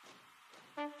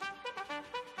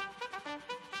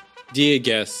Dear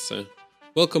guests,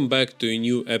 welcome back to a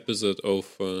new episode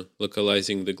of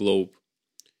Localizing the Globe.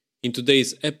 In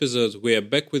today's episode, we are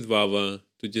back with Vava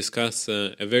to discuss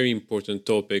a very important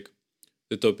topic,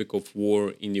 the topic of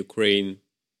war in Ukraine.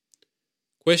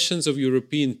 Questions of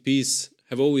European peace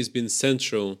have always been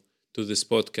central to this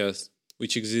podcast,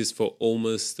 which exists for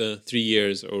almost 3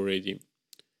 years already.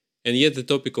 And yet the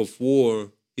topic of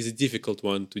war is a difficult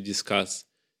one to discuss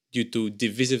due to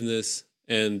divisiveness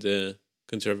and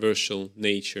controversial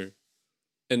nature.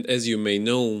 And as you may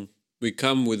know, we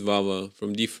come with Vava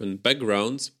from different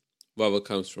backgrounds. Vava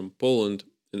comes from Poland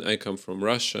and I come from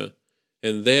Russia.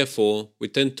 And therefore, we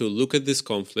tend to look at this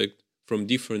conflict from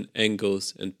different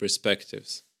angles and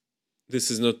perspectives.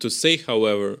 This is not to say,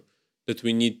 however, that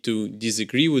we need to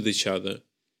disagree with each other,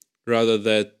 rather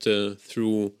that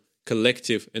through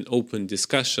collective and open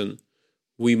discussion,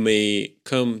 we may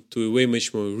come to a way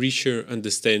much more richer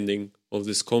understanding of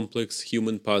this complex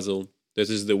human puzzle that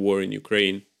is the war in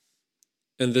Ukraine.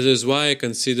 And that is why I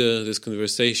consider this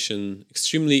conversation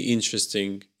extremely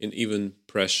interesting and even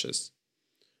precious.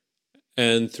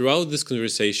 And throughout this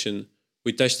conversation,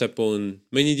 we touched upon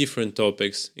many different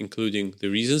topics, including the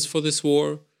reasons for this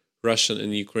war, Russian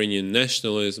and Ukrainian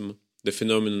nationalism, the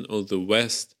phenomenon of the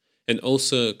West, and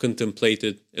also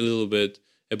contemplated a little bit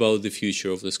about the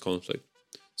future of this conflict.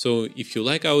 So if you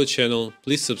like our channel,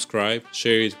 please subscribe,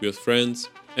 share it with friends,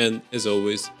 and as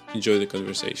always, enjoy the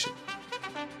conversation.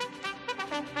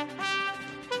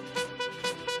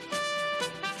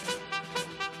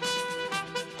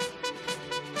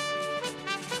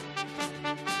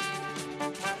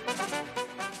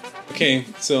 Okay,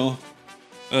 so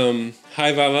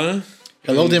hi Vava.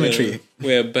 Hello, Dimitri.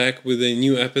 We are back with a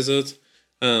new episode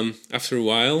after a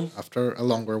while. After a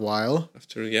longer while.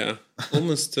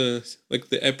 Almost like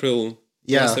the April.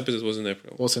 Yeah. Last episode was in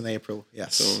April. Was in April,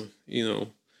 yes. So,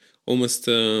 almost.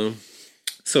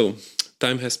 So,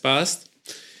 time has passed.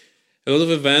 A lot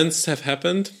of events have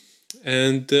happened,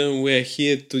 and we're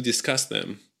here to discuss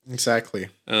them. Exactly.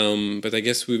 But I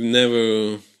guess we've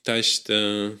never touched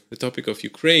the topic of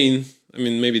Ukraine. I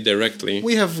mean, maybe directly.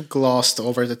 We have glossed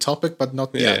over the topic, but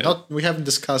not. We haven't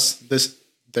discussed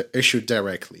the issue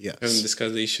directly. Yes. Haven't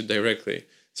discussed the issue directly.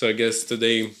 So I guess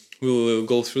today we'll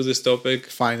go through this topic.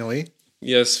 Finally.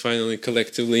 Yes, finally,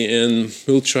 collectively, and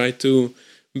we'll try to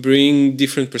bring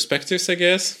different perspectives, I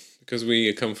guess, because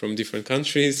we come from different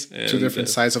countries. And, two different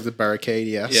sides of the barricade,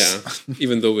 yes. Yeah,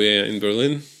 even though we're in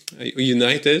Berlin,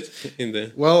 united in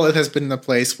the... Well, it has been a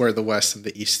place where the West and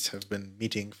the East have been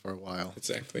meeting for a while.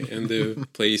 Exactly, and the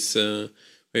place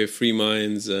where free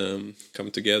minds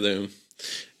come together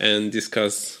and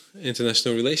discuss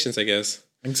international relations, I guess.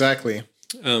 Exactly.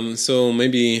 So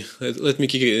maybe let me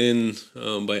kick it in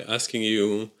by asking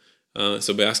you.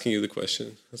 By asking you the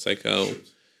question, it's like,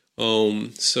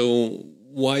 so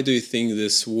why do you think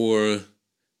this war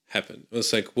happened?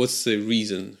 It's like, what's the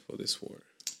reason for this war?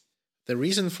 The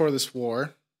reason for this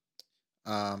war,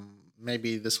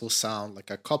 maybe this will sound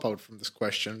like a cop-out from this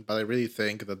question, but I really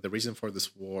think that the reason for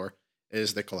this war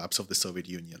is the collapse of the Soviet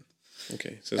Union.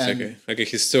 Okay, so it's like a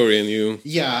historian.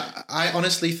 Yeah, I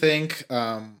honestly think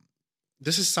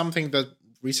this is something that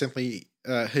recently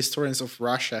historians of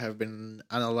Russia have been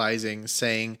analyzing,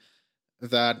 saying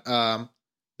that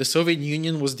the Soviet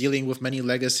Union was dealing with many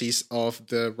legacies of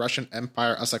the Russian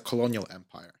Empire as a colonial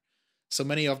empire. So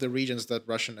many of the regions that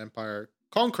Russian Empire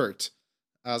conquered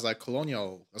as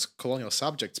colonial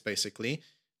subjects, basically,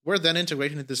 were then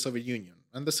integrated into the Soviet Union.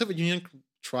 And the Soviet Union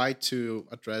tried to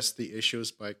address the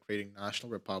issues by creating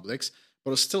national republics,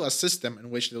 but it was still a system in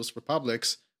which those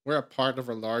republics were a part of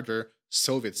a larger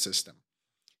Soviet system.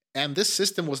 And this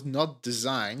system was not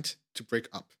designed to break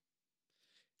up.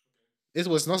 It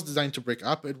was not designed to break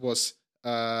up. It was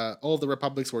all the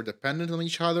republics were dependent on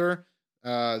each other.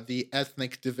 The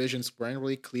ethnic divisions weren't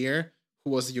really clear.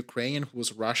 Who was Ukrainian, who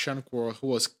was Russian, who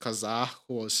was Kazakh,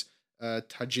 who was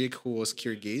Tajik, who was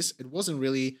Kyrgyz. It wasn't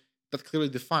really that clearly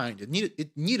defined. It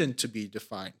needed to be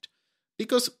defined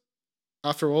because,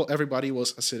 after all, everybody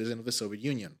was a citizen of the Soviet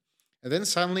Union. And then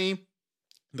suddenly,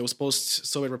 those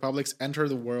post-Soviet republics enter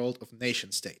the world of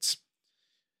nation-states.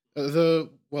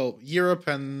 Europe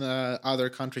and other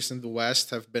countries in the West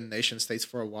have been nation-states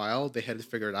for a while. They had it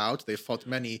figured out. They fought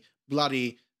many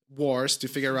bloody wars to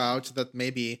figure out that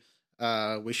maybe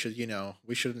we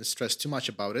shouldn't stress too much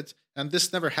about it. And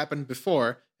this never happened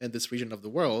before in this region of the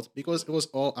world because it was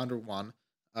all under one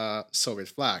Soviet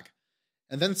flag.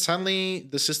 And then suddenly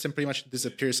the system pretty much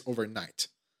disappears overnight.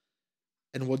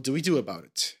 And what do we do about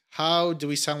it? How do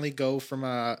we suddenly go from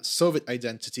a Soviet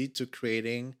identity to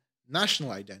creating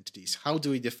national identities? How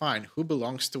do we define who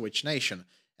belongs to which nation?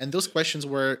 And those questions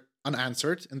were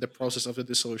unanswered in the process of the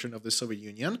dissolution of the Soviet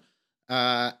Union.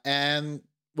 And,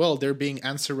 well, they're being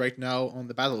answered right now on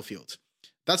the battlefield.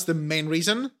 That's the main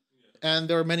reason. And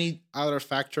there are many other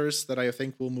factors that I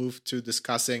think we'll move to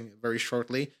discussing very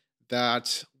shortly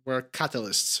that were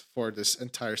catalysts for this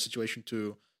entire situation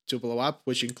to blow up,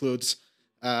 which includes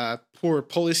poor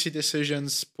policy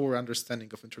decisions, poor understanding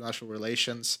of international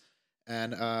relations,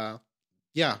 and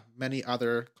many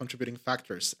other contributing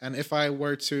factors. And if I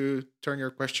were to turn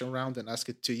your question around and ask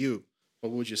it to you,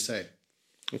 what would you say?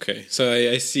 Okay, so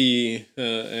I see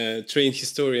a trained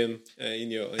historian in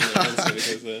your answer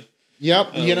because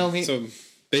yep, you know me. So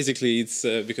basically, it's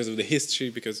because of the history,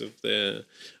 because of the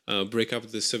breakup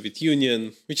of the Soviet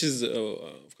Union, which is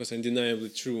of course undeniably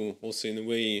true. Also, in a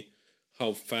way,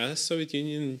 how fast Soviet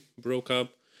Union broke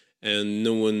up, and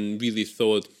no one really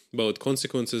thought about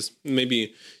consequences.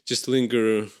 Maybe just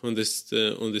linger on this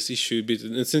issue a bit.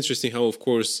 And it's interesting how, of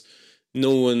course,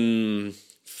 no one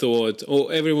thought,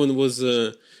 everyone was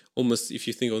almost, if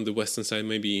you think on the Western side,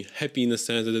 maybe happy in a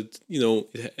sense that,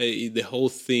 the whole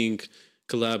thing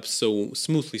collapsed so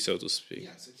smoothly, so to speak.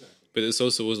 Yes, exactly. But it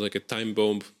also was like a time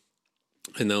bomb,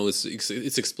 and now it's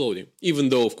exploding. Even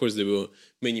though, of course, there were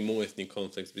many more ethnic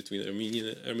conflicts between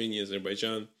Armenia,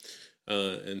 Azerbaijan,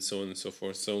 and so on and so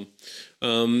forth. So,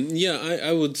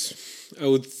 I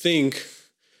would think,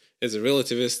 as a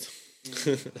relativist,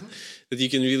 that you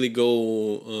can really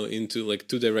go into like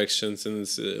two directions, and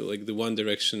it's, like the one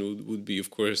direction would be,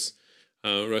 of course,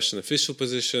 Russian official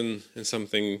position, and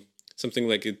something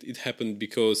like it happened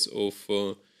because of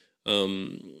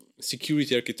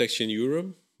security architecture in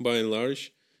Europe, by and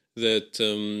large, that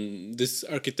this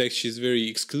architecture is very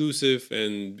exclusive,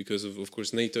 and because of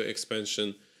course, NATO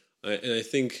expansion, and I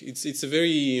think it's a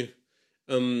very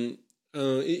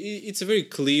it's a very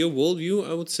clear worldview,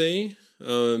 I would say.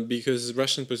 Because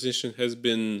Russian position has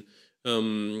been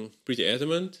pretty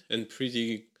adamant and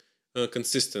pretty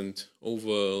consistent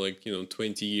over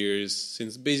 20 years,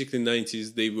 since basically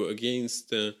 90s they were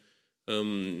against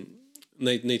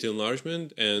NATO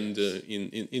enlargement, and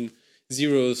in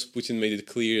zeros Putin made it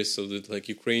clear so that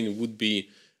Ukraine would be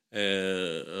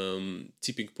a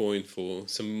tipping point for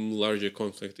some larger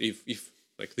conflict if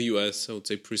the US, I would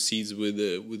say, proceeds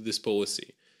with this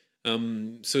policy.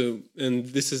 And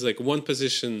this is one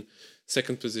position.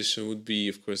 Second position would be,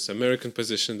 of course, American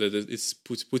position, that it's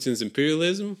Putin's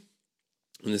imperialism.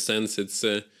 In a sense, it's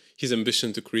his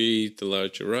ambition to create a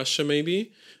larger Russia,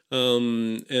 maybe,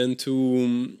 and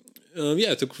to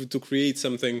create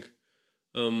something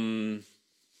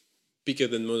bigger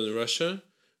than modern Russia,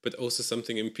 but also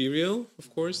something imperial, of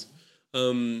course.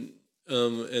 And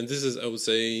this is, I would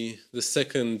say, the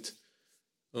second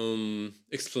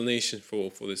explanation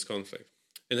for this conflict.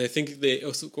 And I think they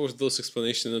also, of course, those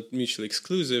explanations are not mutually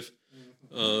exclusive,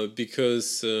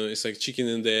 because it's like chicken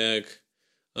and the egg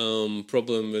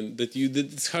problem, and that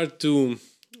it's hard to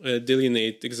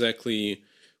delineate exactly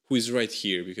who is right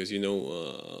here, because the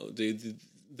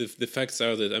facts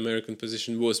are that American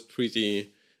position was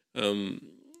pretty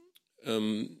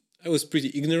I was pretty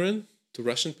ignorant to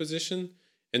Russian position,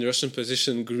 and Russian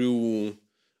position grew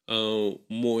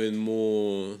more and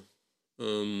more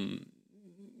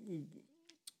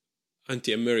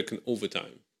anti-American over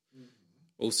time.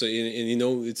 Also,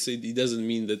 it doesn't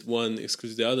mean that one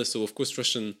excludes the other. So, of course,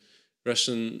 Russia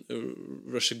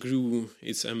grew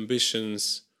its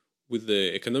ambitions with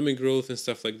the economic growth and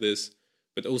stuff like this,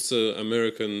 but also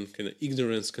American kind of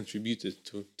ignorance contributed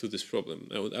to this problem.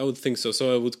 I would think so.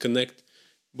 So I would connect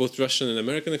both Russian and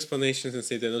American explanations and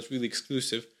say they're not really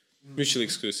exclusive, mutually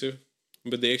exclusive,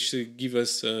 but they actually give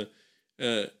us a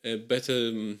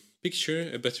better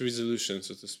picture, a better resolution,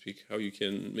 so to speak, how you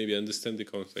can maybe understand the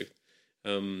conflict.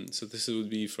 So this would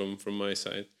be from my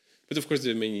side. But of course,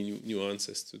 there are many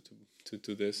nuances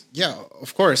to this. Yeah,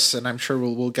 of course, and I'm sure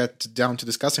we'll get down to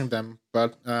discussing them.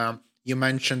 But you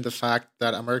mentioned the fact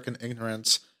that American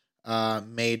ignorance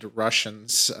made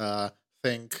Russians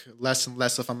think less and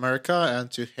less of America and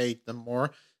to hate them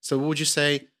more. So would you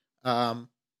say,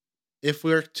 if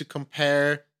we were to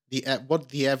compare what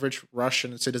the average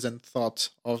Russian citizen thought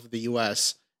of the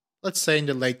US, let's say in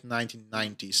the late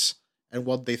 1990s, and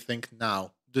what they think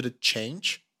now, did it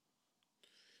change?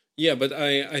 Yeah, but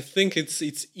I think it's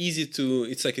easy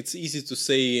to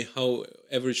say how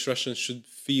average Russians should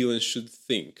feel and should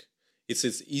think. It's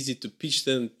easy to pitch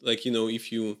them,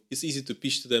 it's easy to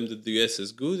pitch to them that the US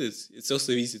is good. It's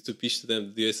also easy to pitch to them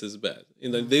that the US is bad.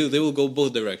 And they will go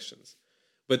both directions.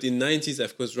 But in 90s,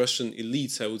 of course, Russian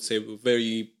elites, I would say, were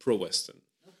very pro-Western,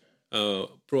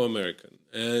 pro-American,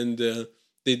 and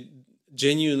they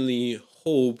genuinely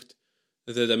hoped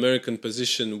that American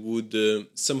position would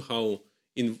somehow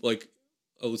in like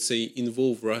I would say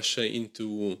involve Russia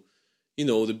into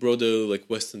the broader like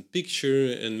Western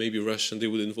picture, and maybe they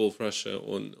would involve Russia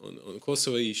on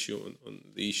Kosovo issue, on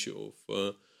the issue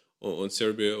of on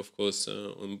Serbia, of course,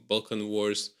 on Balkan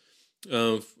wars,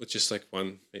 which is like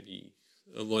one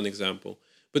example.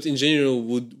 But in general,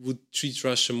 would treat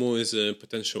Russia more as a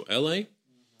potential ally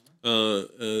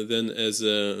than as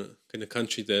a kind of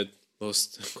country that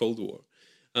lost Cold War.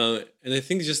 And I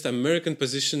think just American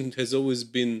position has always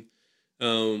been,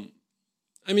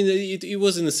 it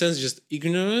was in a sense just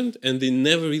ignorant, and they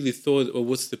never really thought, oh,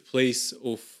 what's the place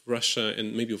of Russia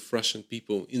and maybe of Russian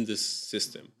people in this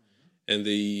system. And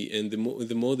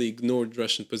the more they ignored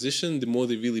Russian position, the more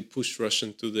they really pushed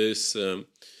Russian to this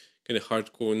kind of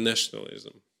hardcore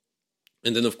nationalism.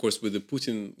 And then, of course, with the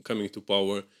Putin coming to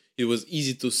power, it was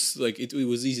easy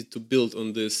to build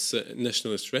on this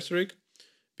nationalist rhetoric,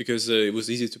 because it was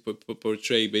easy to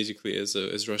portray basically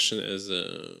as Russian as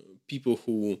people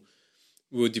who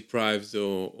were deprived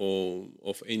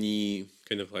of any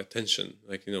kind of attention,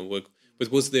 but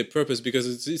what's their purpose?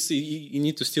 Because you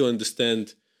need to still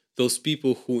understand those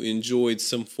people who enjoyed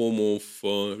some form of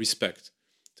respect.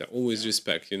 They always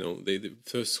respect. They the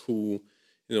first who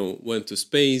went to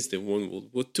space. They won World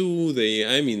War II.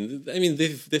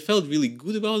 They felt really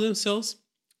good about themselves,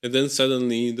 and then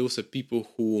suddenly those are people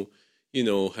who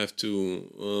have to.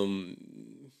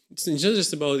 It's not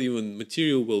just about even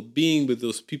material well-being, but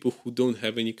those people who don't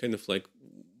have any kind of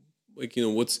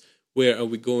where are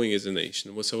we going as a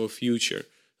nation? What's our future?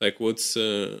 Why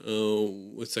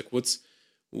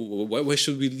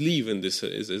should we live in this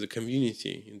as a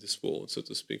community in this world, so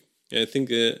to speak? And I think,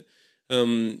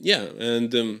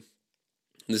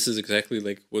 this is exactly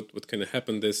like what kind of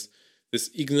happened. This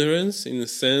ignorance, in a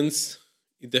sense,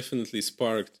 it definitely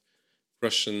sparked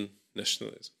Russian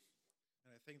nationalism.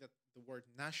 And I think that the word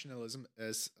nationalism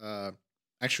is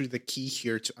actually the key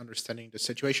here to understanding the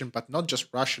situation, but not just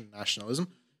Russian nationalism,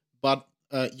 but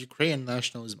Ukrainian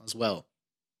nationalism as well.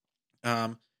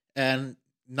 And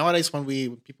nowadays, when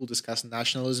people discuss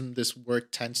nationalism, this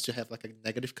word tends to have like a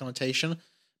negative connotation.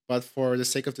 But for the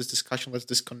sake of this discussion, let's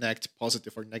disconnect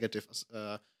positive or negative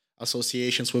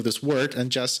associations with this word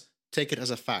and just take it as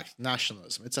a fact.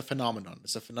 Nationalism, it's a phenomenon.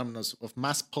 It's a phenomenon of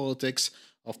mass politics,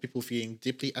 of people feeling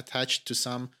deeply attached to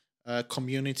some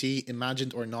community,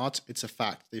 imagined or not. It's a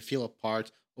fact. They feel a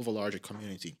part of a larger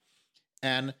community.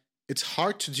 And it's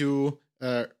hard to do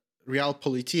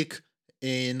realpolitik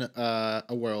in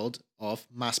a world of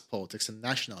mass politics and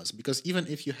nationalism, because even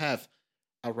if you have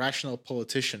a rational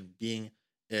politician being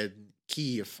in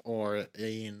Kiev or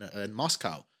in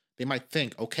Moscow, they might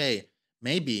think, okay,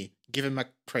 maybe giving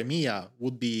back Crimea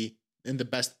would be in the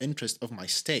best interest of my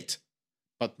state,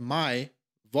 but my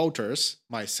voters,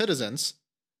 my citizens,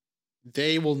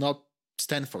 they will not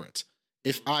stand for it.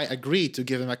 If I agree to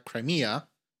give back Crimea,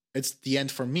 it's the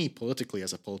end for me politically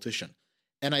as a politician.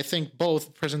 And I think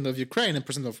both President of Ukraine and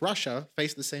President of Russia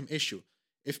face the same issue.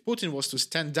 If Putin was to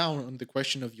stand down on the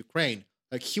question of Ukraine,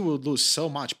 he would lose so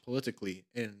much politically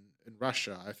in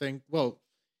Russia. I think,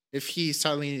 if he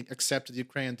suddenly accepted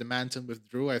Ukrainian demand and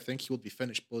withdrew, I think he would be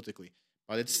finished politically.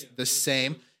 But it's the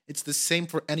same. It's the same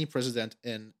for any president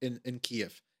in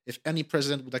Kiev. If any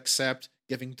president would accept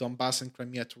giving Donbass and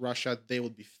Crimea to Russia, they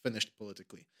would be finished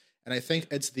politically. And I think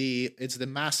it's the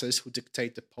masses who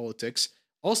dictate the politics.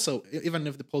 Also, even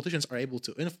if the politicians are able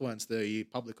to influence the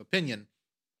public opinion,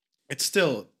 it's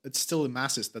still the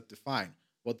masses that define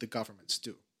what the governments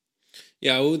do.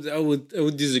 Yeah, I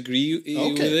would disagree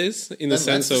with this in the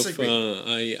sense of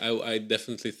I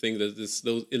definitely think that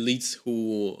those elites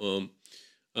who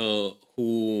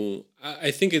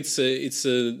I think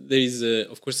there is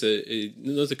of course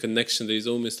not a connection. There is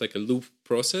almost like a loop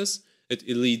process that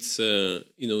elites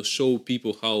show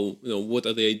people how what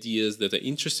are the ideas that are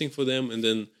interesting for them, and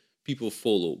then people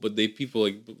follow. But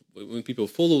when people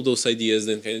follow those ideas,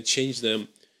 then kind of change them,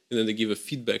 and then they give a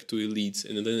feedback to elites,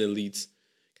 and then elites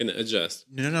can adjust.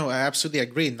 No, I absolutely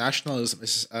agree. Nationalism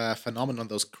is a phenomenon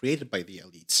that was created by the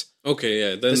elites. Okay,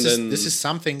 yeah. This is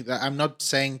something that I'm not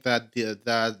saying that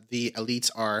the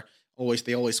elites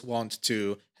always want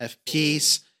to have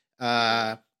peace.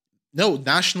 No,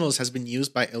 nationalism has been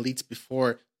used by elites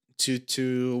before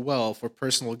for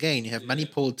personal gain. You have many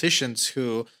politicians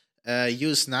who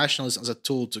use nationalism as a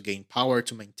tool to gain power,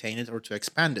 to maintain it, or to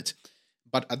expand it.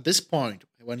 But at this point,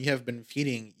 when you have been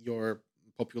feeding your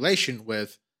population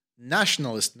with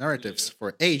nationalist narratives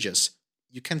for ages,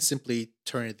 you can simply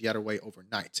turn it the other way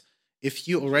overnight. If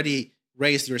you already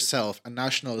raised yourself a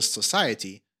nationalist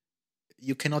society,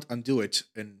 you cannot undo it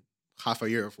in half a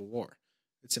year of a war.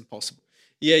 It's impossible.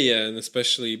 Yeah, and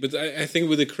especially, but I think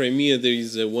with the Crimea, there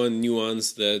is one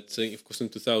nuance that, of course, in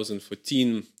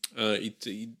 2014,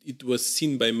 it was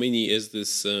seen by many as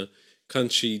this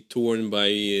country torn by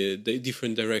the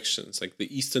different directions. Like the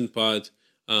eastern part,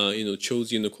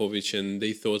 chose Yanukovych, and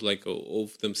they thought like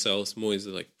of themselves more as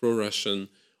like pro-Russian,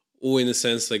 or in a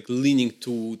sense like leaning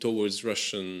towards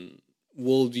Russian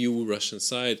worldview, Russian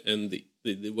side, and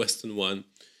the Western one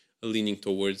leaning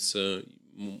towards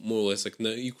more or less like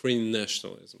Ukrainian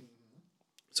nationalism.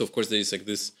 So of course there is like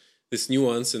this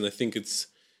nuance, and I think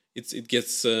it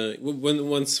gets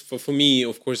once for me,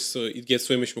 of course, it gets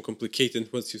way much more complicated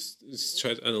once you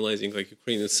start analyzing like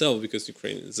Ukraine itself, because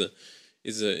Ukraine is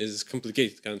a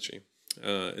complicated country,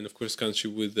 and of course country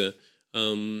with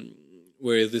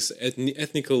where this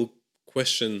ethnical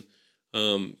question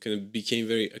kind of became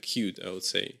very acute, I would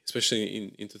say, especially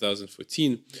in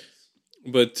 2014.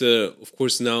 But of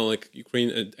course now, like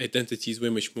Ukraine identity is way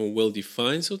much more well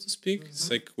defined, so to speak.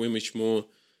 It's like way much more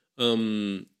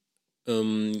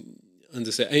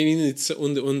understand. I mean, it's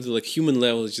on the like human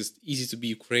level. It's just easy to be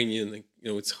Ukrainian. Like,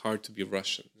 it's hard to be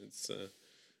Russian. It's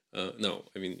no,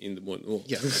 I mean in the one. Oh.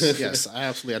 Yes, I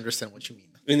absolutely understand what you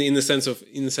mean. In the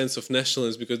sense of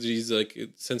nationalism, because there is like a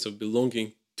sense of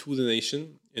belonging to the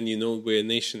nation, and you know where a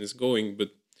nation is going, but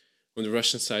on the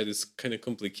Russian side, it's kind of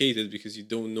complicated because you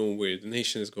don't know where the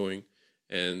nation is going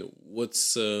and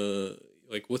what's the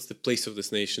place of this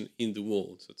nation in the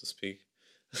world, so to speak.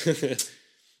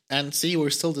 And see,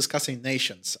 we're still discussing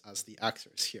nations as the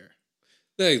actors here.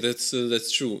 Yeah,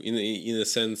 that's true in a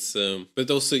sense, but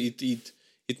also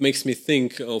it makes me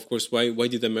think. Of course, why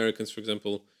did Americans, for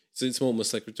example? It's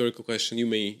almost like a rhetorical question. You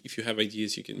may, if you have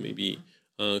ideas, you can maybe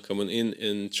come on in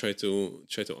and try to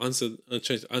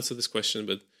answer this question,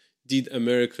 but. Did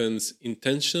Americans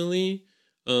intentionally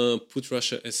put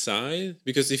Russia aside?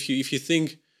 Because if you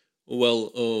think, well,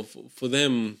 for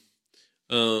them,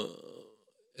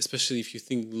 especially if you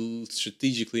think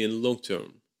strategically and long term,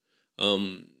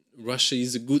 Russia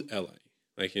is a good ally.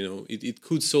 Like it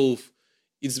could solve.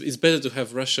 It's better to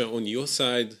have Russia on your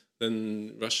side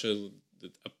than Russia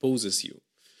that opposes you.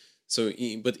 So,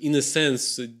 but in a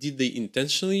sense, did they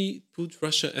intentionally put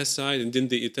Russia aside, and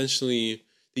didn't they intentionally?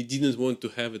 They didn't want to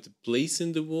have it a place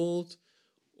in the world,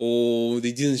 or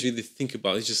they didn't really think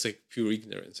about it. It's just like pure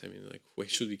ignorance. I mean, like, why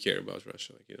should we care about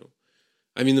Russia? Like,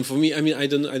 I mean, for me, I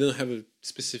don't have a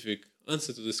specific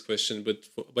answer to this question, but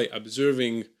by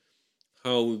observing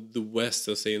how the West,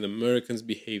 let's say, and Americans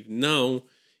behave now,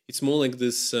 it's more like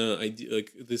this idea,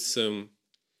 like this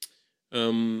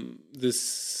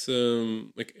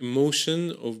like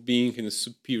emotion of being kind of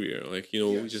superior. Like,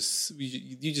 yes.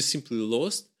 You just simply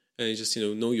lost. And you just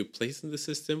know your place in the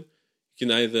system. You can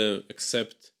either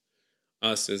accept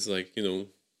us as like kind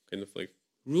of like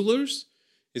rulers,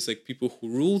 it's like people who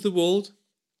rule the world,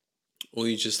 or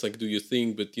you just like do your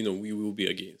thing, but we will be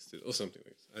against it or something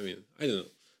like that. I mean, I don't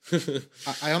know.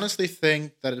 I honestly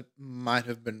think that it might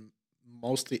have been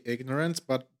mostly ignorance,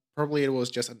 but probably it was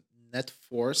just a net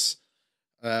force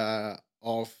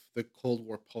of the Cold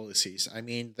War policies. I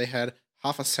mean, they had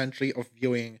half a century of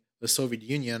viewing the Soviet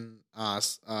Union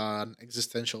as an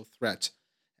existential threat.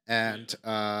 And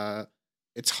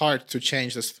it's hard to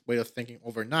change this way of thinking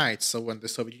overnight. So when the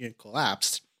Soviet Union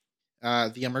collapsed,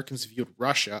 the Americans viewed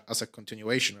Russia as a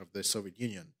continuation of the Soviet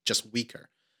Union, just weaker.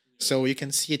 So you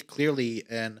can see it clearly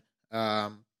in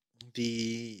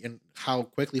in how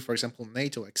quickly, for example,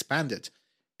 NATO expanded.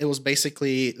 It was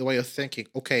basically the way of thinking,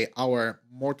 okay, our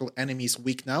mortal enemy is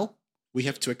weak now, we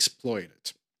have to exploit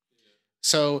it.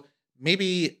 So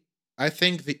maybe I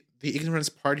think the ignorance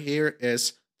part here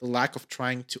is the lack of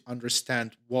trying to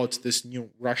understand what this new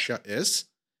Russia is,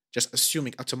 just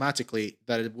assuming automatically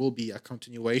that it will be a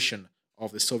continuation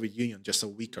of the Soviet Union, just a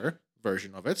weaker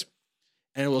version of it.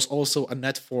 And it was also a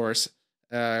net force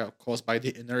caused by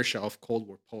the inertia of Cold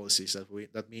War policies.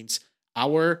 That means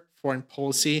our foreign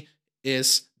policy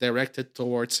is directed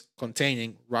towards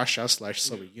containing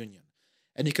Russia/Soviet Union.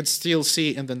 And you can still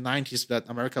see in the 90s that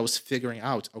America was figuring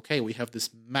out, okay, we have this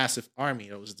massive army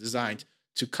that was designed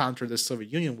to counter the Soviet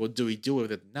Union. What do we do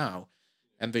with it now?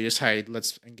 And they decided,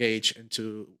 let's engage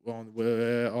on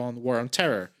war on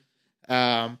terror.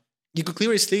 You could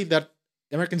clearly see that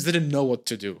Americans didn't know what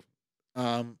to do.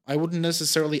 I wouldn't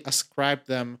necessarily ascribe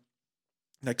them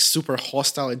like super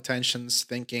hostile intentions,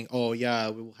 thinking, oh yeah,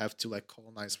 we will have to like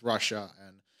colonize Russia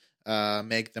and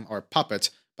make them our puppet.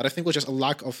 But I think it was just a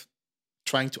lack of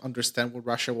trying to understand what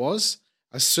Russia was,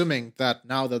 assuming that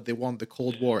now that they won the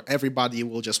Cold War, everybody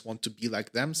will just want to be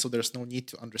like them. So there's no need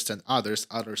to understand others.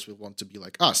 Others will want to be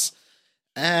like us.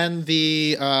 And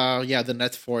the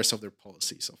net force of their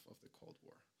policies of the Cold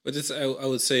War. But I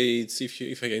would say it's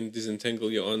if I can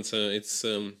disentangle your answer, it's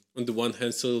on the one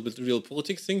hand still a little bit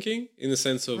realpolitik thinking in the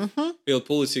sense of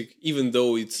realpolitik, even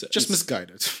though Just it's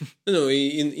misguided. no,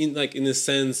 in like in a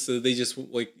sense they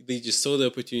just saw the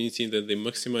opportunity that they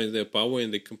maximized their power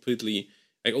and they completely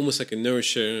like almost like a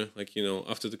nurture, like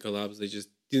after the collapse they just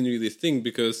didn't really think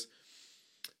because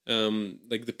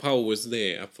like the power was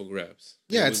there up for grabs.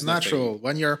 Yeah, It it's was nothing. natural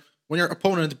when your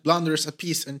opponent blunders a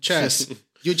piece in chess.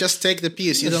 You just take the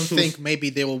piece. You don't think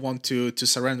maybe they will want to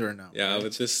surrender now. Yeah, right?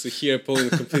 but this here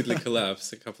opponent completely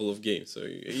collapsed a couple of games. So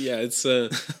yeah, it's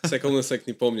like almost like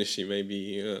Nepomniachtchi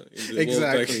maybe in the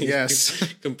Exactly, world,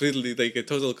 yes. completely like a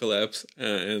total collapse,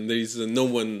 and there is no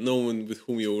one with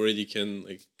whom you already can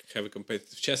like have a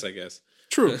competitive chess, I guess.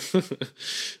 True.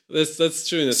 That's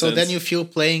true in a So sense. then you feel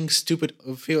playing stupid.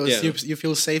 Yeah. You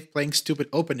feel safe playing stupid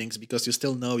openings because you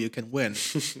still know you can win,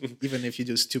 even if you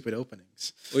do stupid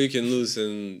openings. Or you can lose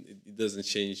and it doesn't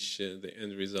change the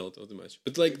end result of the match.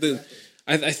 But like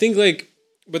I think like,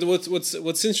 but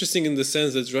what's interesting in the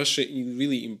sense that Russia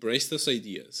really embraced those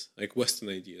ideas, like Western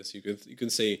ideas. You can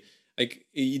say like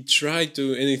it tried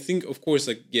to, and I think of course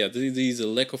like yeah, there is a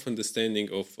lack of understanding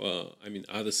of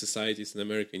other societies in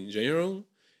America in general,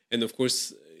 and of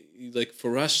course like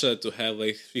for Russia to have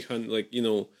like 300 like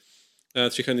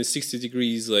 360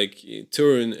 degrees like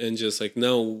turn and just like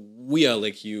now we are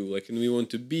like you like and we want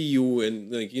to be you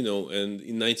and like and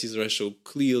in 90s Russia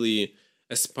clearly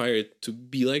aspired to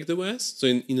be like the West, so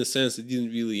in a sense it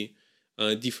didn't really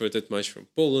differ that much from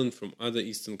Poland, from other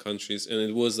Eastern countries, and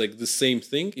it was like the same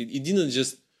thing. It didn't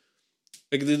just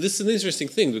like this is an interesting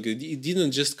thing because it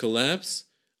didn't just collapse,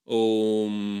 or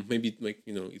maybe like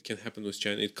it can happen with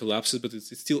China, it collapses but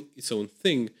it's still its own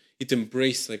thing. It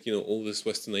embraced like all these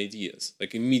Western ideas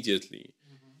like immediately,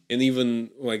 and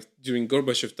even like during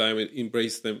Gorbachev time it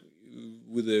embraced them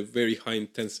with a very high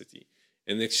intensity,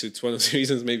 and actually it's one of the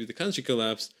reasons maybe the country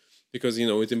collapsed because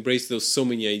it embraced those so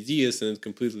many ideas and it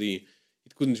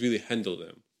couldn't really handle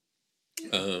them.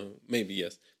 Maybe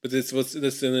yes, but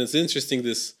it's interesting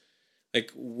this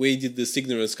like where did this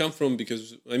ignorance come from,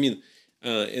 because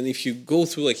and if you go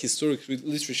through like historic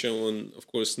literature on of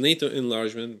course NATO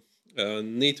enlargement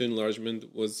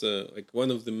was like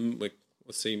one of the like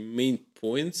let's say main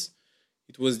points.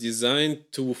 It was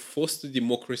designed to foster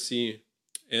democracy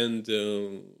and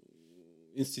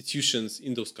institutions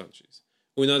in those countries.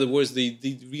 Or in other words, they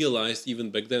realized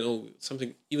even back then,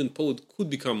 something even Poland could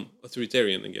become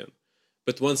authoritarian again.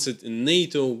 But once it in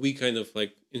NATO, we kind of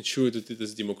like ensure that it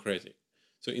is democratic.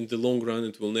 So in the long run,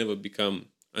 it will never become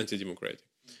anti-democratic.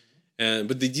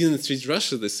 But they didn't treat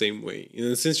Russia the same way.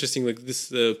 It's interesting, like this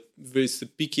very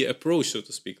picky approach, so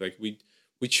to speak. Like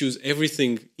we choose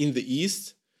everything in the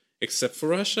East except for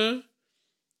Russia,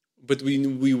 but we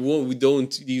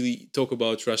don't really talk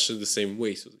about Russia the same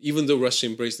way. So even though Russia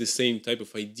embraced the same type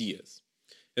of ideas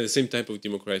and the same type of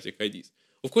democratic ideas,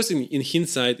 of course, in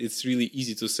hindsight, it's really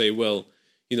easy to say, well,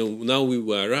 now we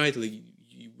were right. Like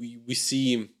we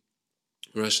see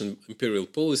Russian imperial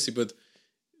policy, but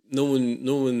no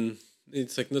one.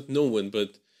 It's like not no one,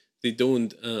 but they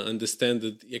don't understand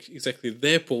that exactly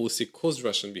their policy caused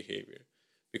Russian behavior.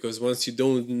 Because once you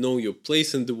don't know your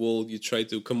place in the world, you try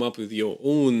to come up with your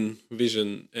own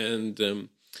vision, and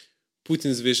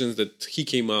Putin's vision that he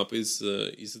came up is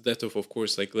that of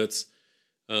course, like let's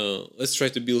try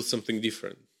to build something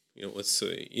different. Let's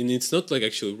say, and it's not like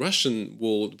actually Russian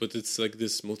world, but it's like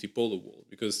this multipolar world,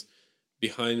 because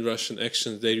behind Russian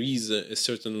actions there is a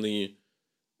certainly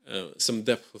some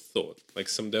depth of thought, like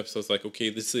some depth of like, okay,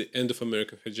 this is the end of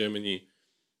American hegemony.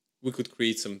 We could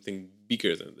create something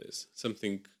bigger than this,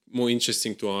 something more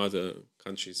interesting to other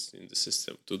countries in the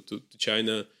system, to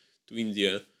China, to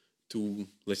India, to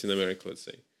Latin America, let's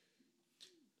say.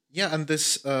 Yeah, and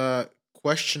this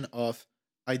question of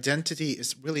identity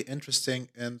is really interesting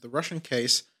in the Russian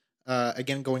case.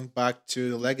 Again, going back to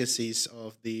the legacies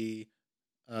of the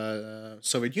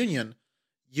Soviet Union,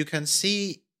 you can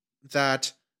see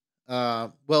that,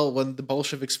 when the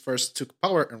Bolsheviks first took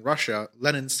power in Russia,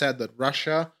 Lenin said that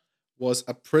Russia was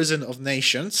a prison of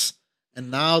nations,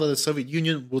 and now that the Soviet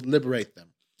Union would liberate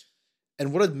them.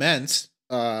 And what it meant,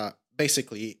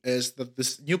 basically, is that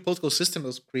this new political system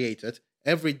was created.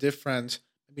 Every different,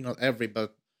 maybe not every,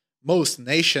 but most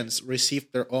nations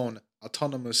received their own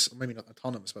autonomous, maybe not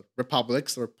autonomous, but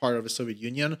republics that were part of the Soviet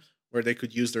Union, where they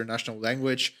could use their national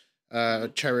language,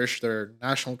 cherish their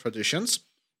national traditions.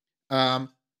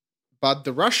 But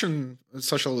the Russian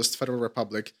Socialist Federal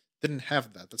Republic didn't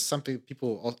have that. That's something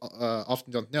people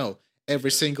often don't know.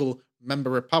 Every single member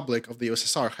republic of the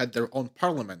USSR had their own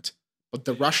parliament, but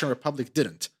the Russian Republic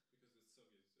didn't.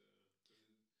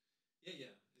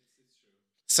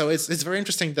 So it's very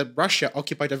interesting that Russia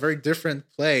occupied a very different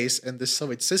place in the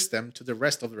Soviet system to the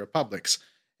rest of the republics,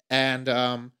 and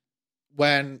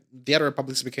when the other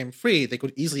republics became free, they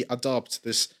could easily adopt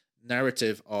this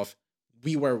narrative of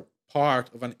we were part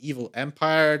of an evil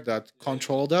empire that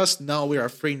controlled us. Now we are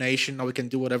a free nation. Now we can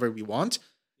do whatever we want.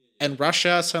 And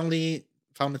Russia suddenly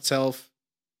found itself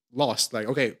lost. Like,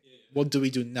 okay, what do we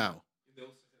do now?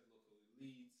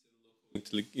 Not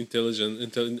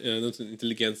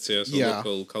intelligentsia, so Yeah.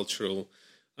 local cultural,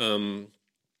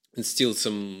 and still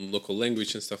some local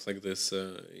language and stuff like this.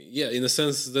 Yeah, in a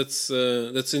sense,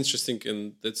 that's interesting and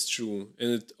that's true. And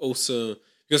it also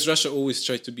because Russia always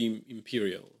tried to be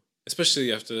imperial, especially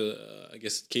after I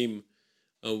guess it came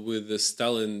with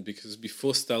Stalin. Because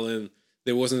before Stalin,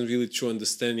 there wasn't really true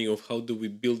understanding of how do we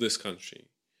build this country.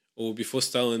 Or before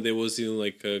Stalin, there was even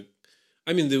like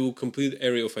there were complete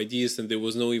area of ideas, and there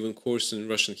was no even course in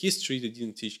Russian history. They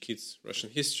didn't teach kids Russian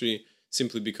history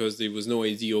simply because there was no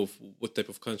idea of what type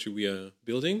of country we are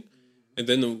building. And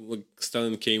then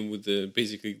Stalin came with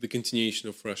basically the continuation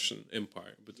of Russian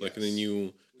Empire, but like in a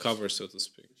new cover, so to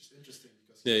speak. Which is interesting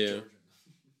because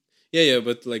Yeah,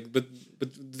 but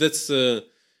that's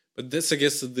I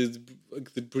guess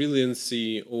the brilliancy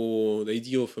or the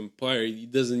idea of empire.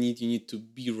 It doesn't need you need to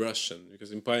be Russian, because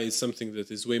empire is something that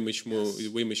is way much more,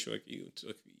 way much like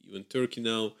even Turkey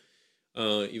now,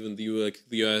 even the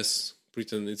US,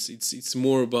 Britain. It's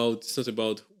more about, it's not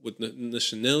about what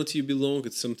nationality you belong.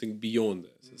 It's something beyond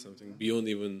that. It's something beyond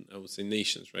even, I would say,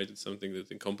 nations. Right? It's something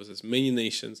that encompasses many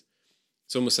nations.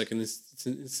 It's almost like an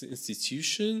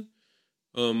institution.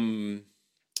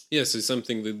 Yes, it's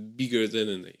something that bigger than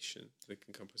a nation, that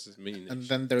encompasses many nations. And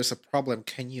then there's a problem.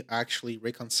 Can you actually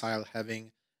reconcile having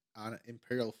an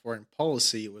imperial foreign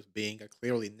policy with being a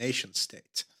clearly nation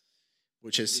state?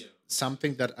 Which is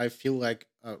something that I feel like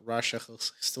Russia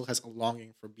still has a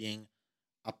longing for being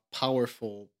a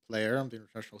powerful player on the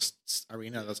international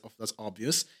arena. That's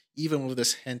obvious, even with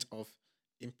this hint of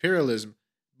imperialism.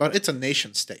 But it's a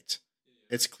nation state.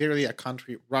 It's clearly a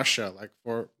country, Russia, like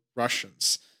for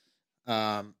Russians.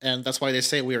 And that's why they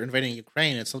say we are invading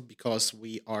Ukraine. It's not because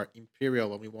we are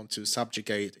imperial and we want to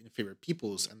subjugate inferior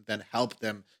peoples and then help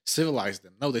them civilize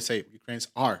them. No, they say Ukrainians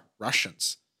are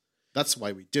Russians. That's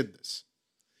why we did this.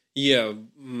 Yeah,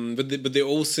 but they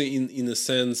also, in a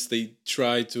sense, they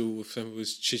try to,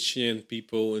 with Chechen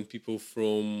people and people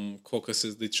from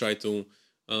Caucasus, they try to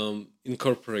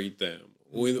incorporate them,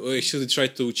 or actually try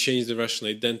to change the Russian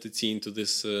identity into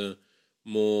this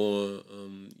more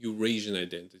Eurasian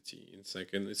identity. It's like,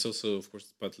 and it's also, of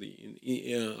course, partly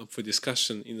up for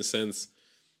discussion in a sense.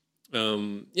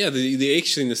 They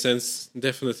actually, in a sense,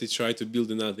 definitely try to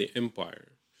build another empire.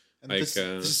 And this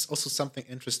is also something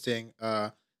interesting.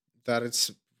 That it's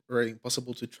very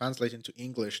impossible to translate into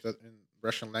English. That in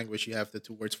Russian language you have the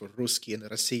two words for Ruski and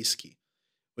Российский,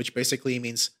 which basically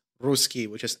means Ruski,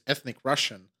 which is ethnic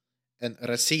Russian, and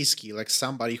Российский, like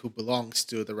somebody who belongs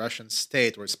to the Russian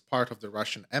state or is part of the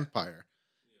Russian Empire.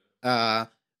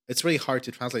 It's really hard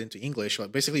to translate into English.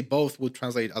 But basically, both would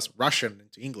translate as Russian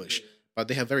into English, but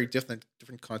they have very different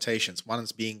connotations. One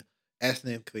is being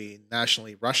ethnically,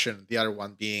 nationally Russian, the other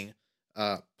one being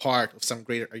part of some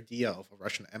greater idea of a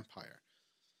Russian Empire.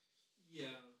 Yeah.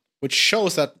 Which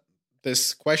shows that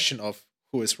this question of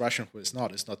who is Russian, who is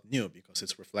not new, because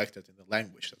it's reflected in the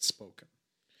language that's spoken.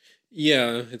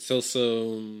 Yeah, it's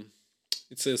also in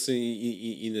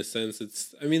a sense,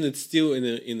 it's still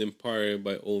in empire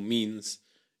by all means.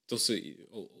 It also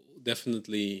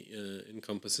definitely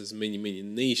encompasses many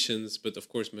nations, but of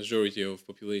course majority of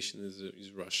population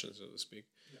is Russian, so to speak.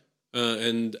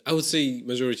 And I would say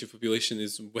majority of population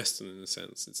is Western in a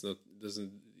sense.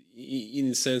 Doesn't in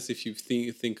a sense, if you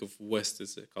think of West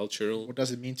as a cultural. What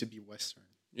does it mean to be Western?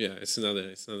 Yeah, it's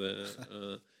another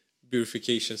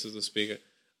purification, so to speak.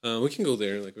 We can go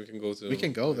there. We can go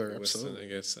there. Western, absolutely. I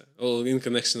guess. In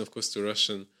connection, of course, to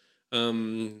Russian.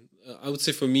 I would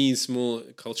say for me, it's more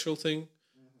a cultural thing,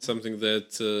 something that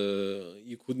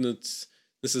you could not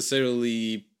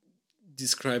necessarily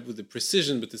describe with the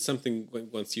precision, but it's something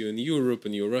once you're in Europe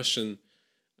and you're Russian,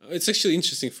 it's actually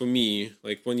interesting for me.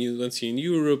 Like once you're in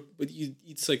Europe, but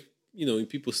it's like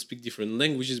people speak different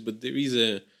languages, but there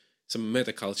is some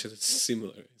meta culture that's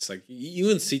similar. It's like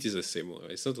even cities are similar.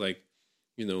 It's not like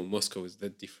Moscow is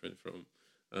that different from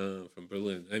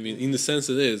Berlin. I mean, in the sense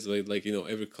it is like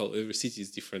every city is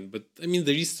different, but I mean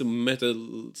there is some meta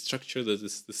structure that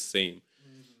is the same.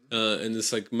 And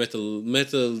it's like meta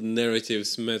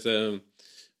narratives,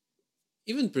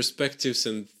 even perspectives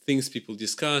and things people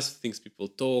discuss, things people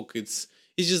talk. It's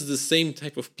just the same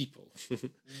type of people.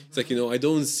 It's like I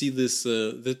don't see this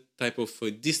that type of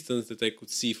distance that I could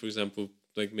see, for example,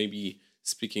 like maybe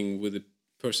speaking with a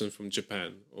person from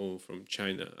Japan or from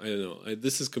China. I don't know.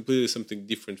 This is completely something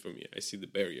different for me. I see the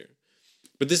barrier,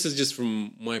 but this is just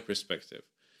from my perspective.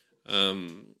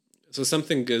 So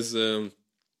something is.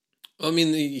 I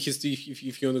mean,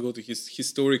 if you want to go to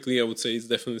historically, I would say it's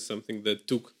definitely something that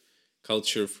took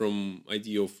culture from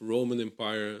idea of Roman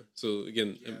Empire. So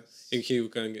again,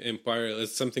 empire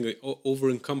as something like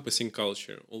over-encompassing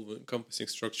culture, over-encompassing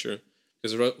structure.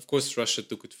 Because of course Russia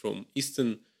took it from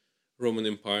Eastern Roman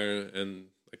Empire, and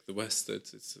like the West,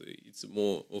 it's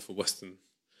more of a Western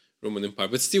Roman Empire,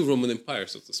 but still Roman Empire,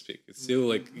 so to speak. It's still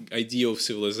like idea of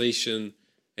civilization,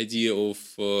 idea of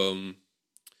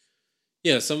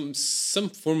some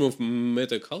form of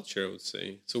meta culture, I would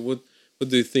say. So what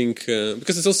do you think?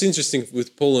 Because it's also interesting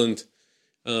with Poland.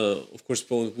 Of course,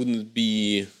 Poland wouldn't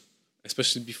be,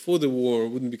 especially before the war,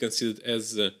 wouldn't be considered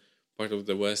as part of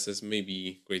the West as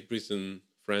maybe Great Britain,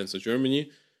 France, or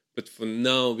Germany. But for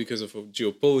now, because of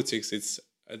geopolitics, it's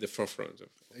at the forefront of.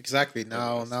 Exactly.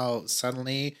 Now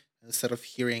suddenly, instead of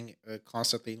hearing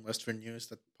constantly in Western news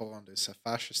that Poland is a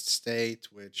fascist state,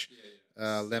 which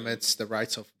limits the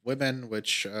rights of women,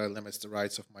 which limits the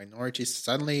rights of minorities,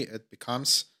 suddenly it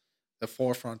becomes the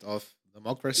forefront of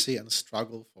democracy and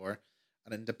struggle for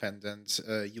an independent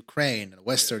Ukraine,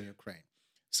 Western Ukraine.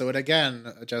 So it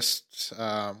again it just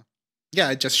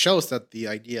shows that the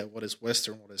idea of what is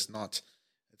Western, what is not,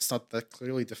 it's not that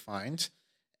clearly defined,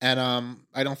 and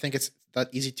I don't think it's that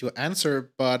easy to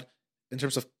answer. But in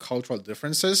terms of cultural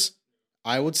differences,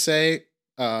 I would say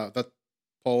that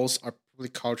Poles are probably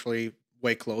culturally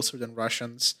way closer than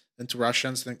Russians in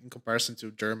comparison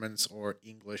to Germans or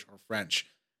English or French.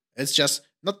 It's just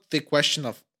not the question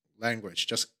of language,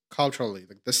 just culturally,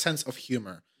 like the sense of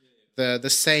humor, the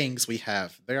sayings we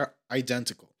have, they are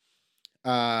identical.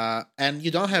 And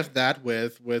you don't have that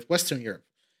with Western Europe.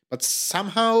 But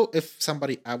somehow, if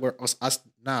somebody was asked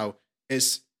now,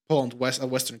 is Poland a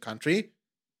Western country?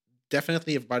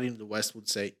 Definitely, everybody in the West would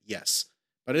say yes.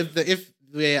 But if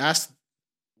they asked,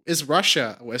 is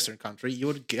Russia a Western country, you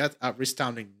would get a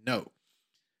resounding no.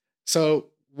 So,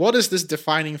 what is this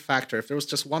defining factor? If there was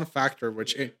just one factor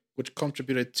which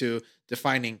contributed to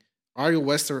defining are you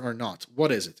Western or not,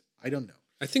 what is it? I don't know.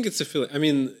 I think it's a feeling. I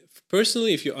mean,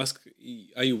 personally, if you ask,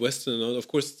 are you Western or not? Of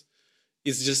course,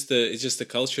 it's just a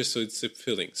culture, so it's a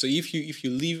feeling. So if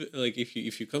you leave, like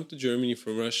if you come to Germany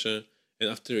from Russia, and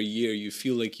after a year you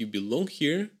feel like you belong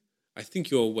here, I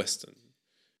think you're Western.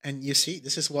 And you see,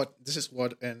 this is what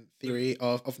in theory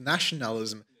of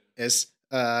nationalism is.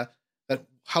 That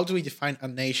how do we define a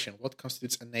nation? What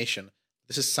constitutes a nation?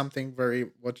 This is something very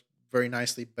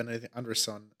nicely Benedict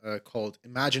Anderson called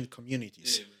imagined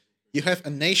communities. You have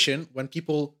a nation when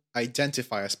people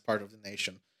identify as part of the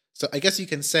nation. So I guess you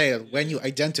can say that when you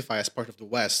identify as part of the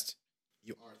West,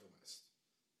 you are the West.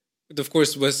 But of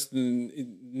course, Western.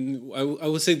 I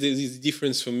would say there is a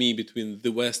difference for me between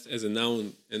the West as a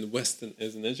noun and Western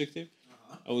as an adjective.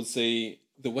 I would say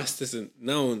the West as a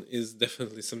noun is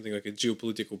definitely something like a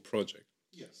geopolitical project.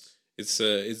 Yes, it's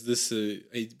this,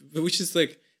 which is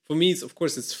like for me.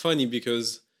 It's funny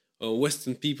because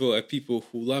Western people are people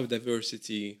who love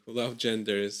diversity, who love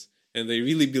genders, and they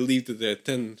really believe that there are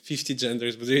 10, 50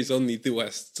 genders, but there is only the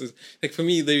West. So, like for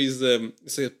me, there is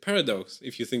it's a paradox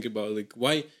if you think about like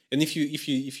why, and if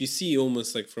you see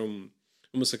almost like from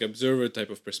almost like observer type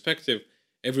of perspective,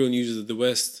 everyone uses the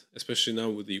West, especially now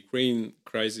with the Ukraine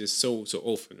crisis, so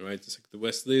often, right? It's like the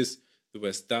West this, the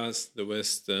West does, the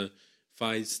West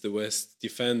fights, the West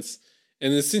defends,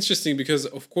 and it's interesting because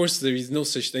of course there is no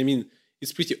such. I mean,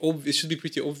 it's pretty obvious. It should be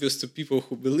pretty obvious to people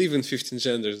who believe in 15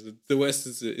 genders that the West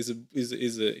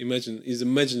is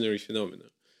imaginary phenomena,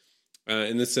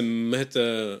 and it's a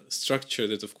meta structure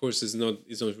that of course is not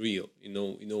real. You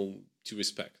know to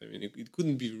respect. I mean, it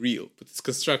couldn't be real, but it's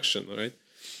construction, right?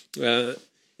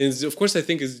 And of course, I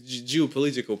think it's a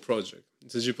geopolitical project.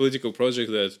 It's a geopolitical project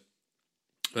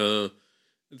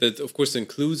that of course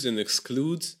includes and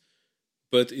excludes,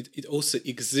 but it also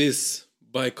exists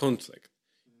by conflict.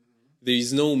 There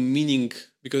is no meaning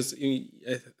because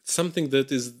something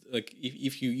that is like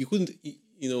if you couldn't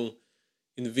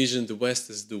envision the West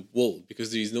as the wall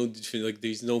because there is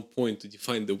no point to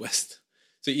define the West.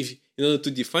 So if in order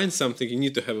to define something, you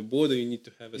need to have a border. You need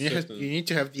to have you need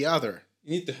to have the other.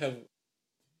 You need to have.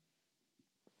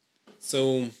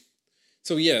 So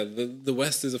yeah, the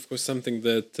West is of course something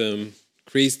that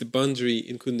creates the boundary.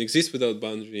 It couldn't exist without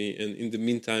boundary, and in the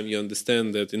meantime, you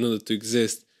understand that in order to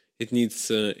exist, it needs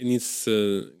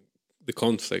the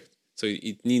conflict. So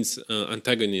it needs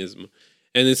antagonism,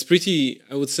 and it's pretty,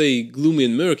 I would say, gloomy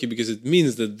and murky because it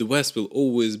means that the West will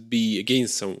always be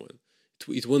against someone.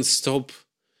 It won't stop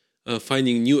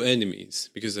finding new enemies,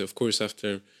 because of course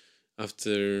after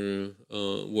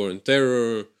war on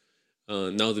terror,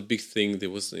 now the big thing there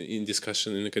was in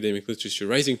discussion in academic literature,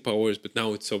 rising powers, but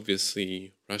now it's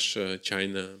obviously Russia,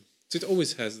 China. So it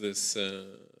always has this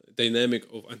dynamic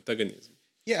of antagonism.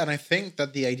 Yeah, and I think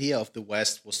that the idea of the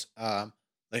West was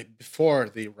like before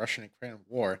the Russian-Ukrainian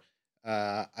war.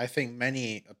 I think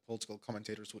many political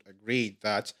commentators would agree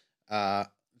that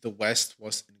the West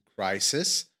was in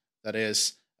crisis. That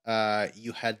is,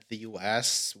 you had the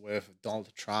U.S. with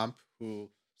Donald Trump, who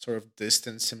sort of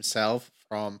distanced himself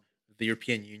from the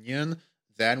European Union.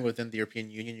 Then within the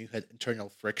European Union, you had internal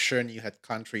friction. You had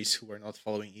countries who were not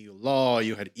following EU law.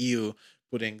 You had EU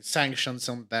putting sanctions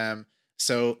on them.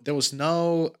 So there was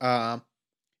no.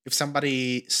 If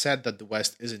somebody said that the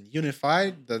West isn't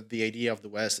unified, that the idea of the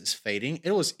West is fading,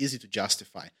 it was easy to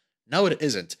justify. Now it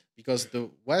isn't, because the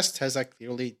West has a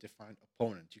clearly defined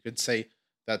opponent. You could say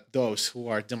that those who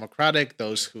are democratic,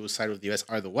 those who side with the US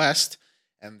are the West,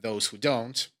 and those who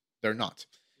don't, they're not.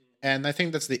 And I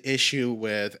think that's the issue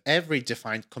with every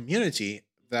defined community,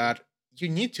 that you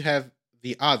need to have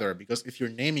the other, because if you're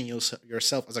naming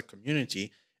yourself as a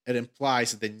community, it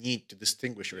implies the need to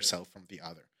distinguish yourself from the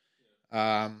other.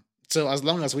 So as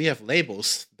long as we have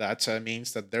labels, that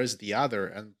means that there's the other,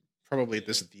 and probably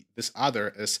this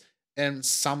other is in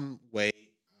some way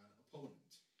opponent.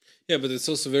 Yeah, but it's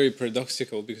also very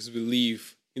paradoxical, because we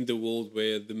live in the world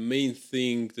where the main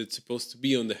thing that's supposed to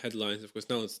be on the headlines, of course,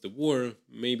 now it's the war.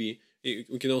 Maybe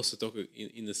we can also talk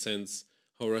in a sense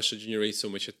how Russia generates so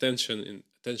much attention. And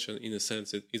attention, in a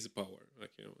sense, it is power.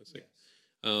 Like, it's like,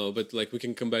 yes. But like we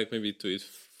can come back maybe to it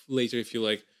later if you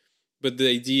like. But the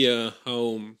idea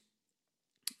how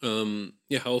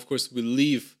of course we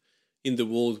live in the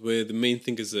world where the main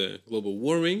thing is global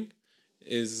warming,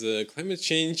 is climate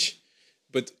change,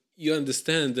 but you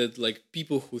understand that like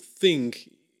people who think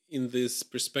in this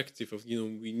perspective of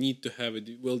we need to have a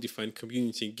well-defined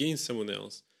community against someone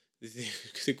else,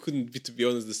 they couldn't be, to be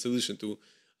honest, the solution to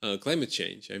climate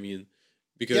change. I mean,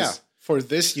 because for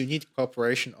this you need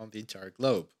cooperation on the entire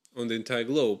globe.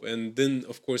 And then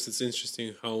of course it's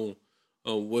interesting how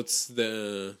what's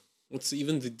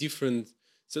even the different.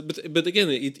 So, but again,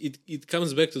 it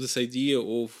comes back to this idea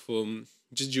of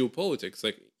just geopolitics,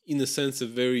 like in a sense, a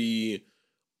very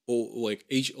like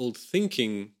age-old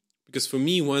thinking. Because for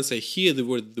me, once I hear the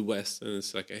word the West, and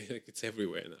it's like it's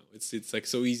everywhere now. It's like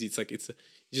so easy. It's like it's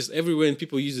just everywhere, and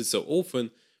people use it so often.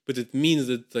 But it means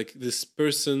that like this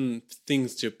person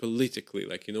thinks geopolitically,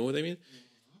 like you know what I mean.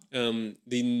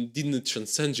 They didn't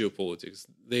transcend geopolitics.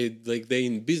 They're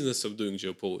in business of doing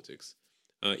geopolitics,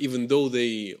 even though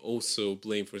they also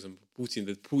blame, for example, Putin,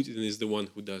 that Putin is the one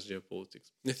who does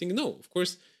geopolitics. And I think no, of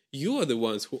course you are the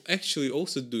ones who actually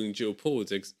also doing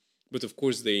geopolitics, but of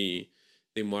course they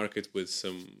market with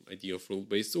some idea of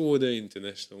rule-based order,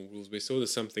 international rules-based order,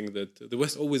 something that the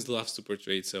West always loves to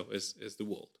portray itself as the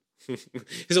world.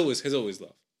 has always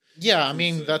loved. Yeah, I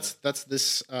mean that's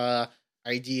this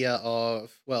idea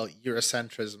of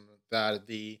Eurocentrism, that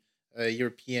the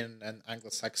European and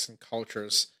Anglo-Saxon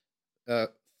cultures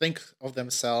think of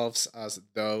themselves as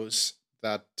those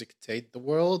that dictate the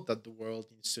world, that the world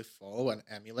needs to follow and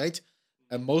emulate,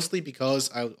 and mostly because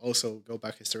I would also go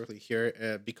back historically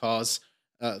here, because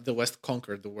the West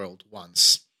conquered the world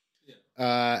once.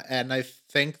 And I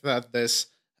think that this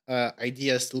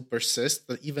idea still persists,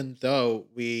 that even though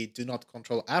we do not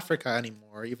control Africa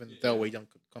anymore, even though we don't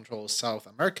control South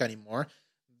America anymore,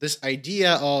 this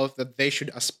idea of that they should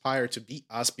aspire to be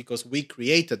us because we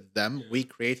created them, we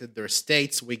created their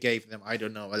states, we gave them, I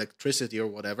don't know, electricity or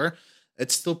whatever,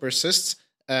 it still persists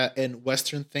in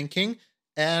Western thinking.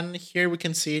 And here we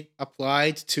can see it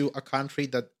applied to a country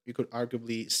that you could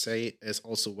arguably say is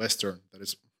also Western, that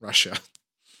is Russia.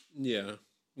 Yeah,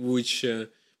 which,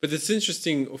 but it's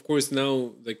interesting, of course,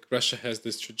 now like Russia has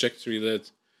this trajectory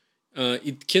that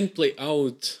it can play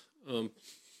out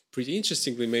pretty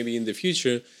interestingly maybe in the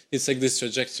future. It's like this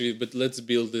trajectory, but let's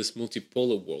build this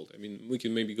multipolar world. I mean, we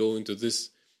can maybe go into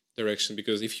this direction,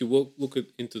 because if you look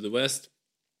into the West,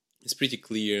 it's pretty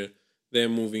clear they're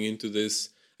moving into this.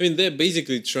 I mean, they're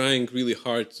basically trying really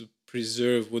hard to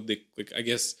preserve what they, like, I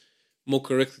guess, more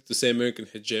correctly to say American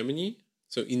hegemony.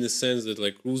 So in the sense that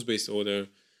like rules-based order,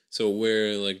 so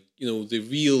where like, the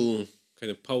real kind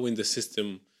of power in the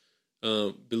system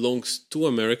belongs to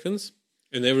Americans,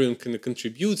 and everyone kind of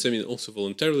contributes. I mean, also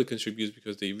voluntarily contributes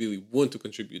because they really want to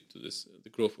contribute to this, the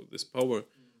growth of this power,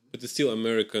 but it's still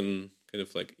American, kind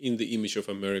of like in the image of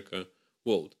America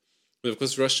world. But of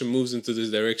course, Russia moves into this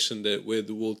direction that where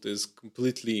the world is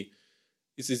completely,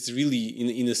 it's really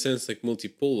in a sense like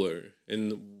multipolar,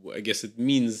 and I guess it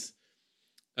means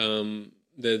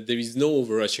that there is no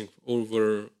overarching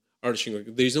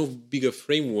like, there is no bigger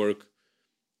framework,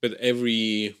 but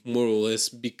every more or less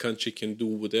big country can do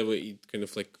whatever it kind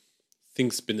of like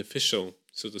thinks beneficial,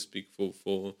 so to speak,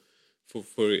 for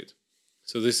it.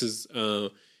 So this is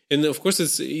and of course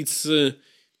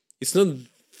it's not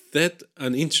that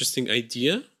an interesting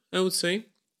idea, I would say,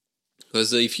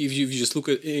 because if you just look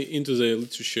into the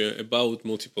literature about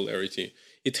multipolarity,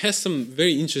 it has some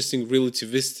very interesting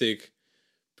relativistic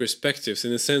perspectives,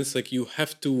 in a sense, like you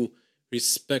have to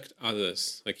respect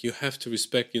others, like you have to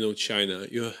respect China,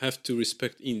 you have to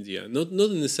respect India, not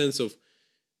in the sense of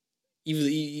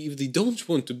if they don't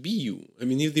want to be you, I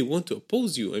mean, if they want to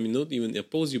oppose you, I mean, not even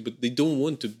oppose you, but they don't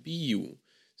want to be you,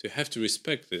 so you have to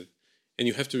respect it. And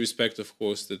you have to respect, of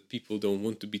course, that people don't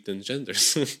want to be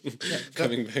transgenders.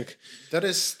 Coming back, that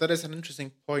is an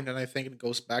interesting point, and I think it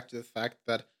goes back to the fact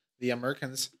that the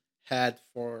Americans had,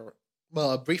 for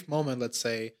a brief moment, let's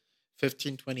say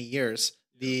 15, 20 years,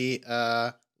 the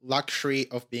luxury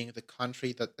of being the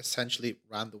country that essentially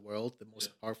ran the world, the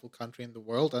most powerful country in the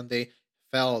world, and they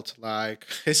felt like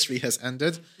history has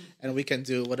ended and we can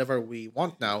do whatever we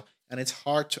want now. And it's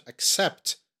hard to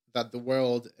accept that the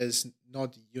world is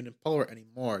not unipolar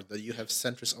anymore, that you have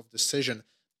centers of decision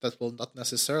that will not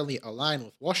necessarily align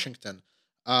with Washington.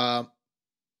 And,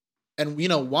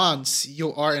 once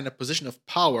you are in a position of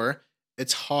power,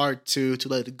 it's hard to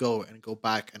let it go and go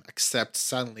back and accept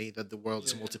suddenly that the world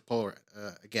is multipolar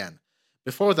again.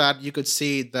 Before that, you could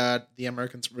see that the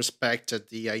Americans respected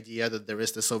the idea that there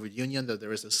is the Soviet Union, that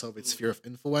there is the Soviet sphere of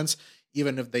influence.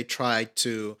 Even if they tried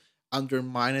to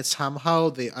undermine it somehow,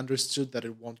 they understood that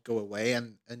it won't go away,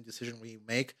 and any decision we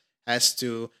make has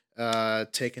to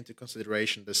take into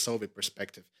consideration the Soviet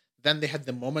perspective. Then they had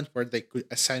the moment where they could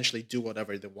essentially do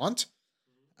whatever they want.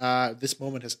 This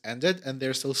moment has ended, and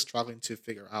they're still struggling to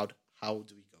figure out how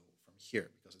do we go from here,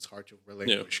 because it's hard to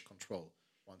relinquish control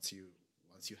once you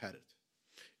had it.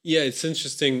 Yeah, it's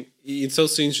interesting. It's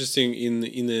also interesting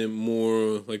in a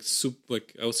more like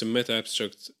I would say meta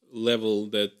abstract level,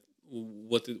 that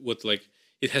what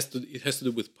it has to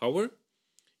do with power,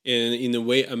 and in a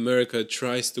way America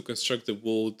tries to construct the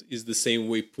world is the same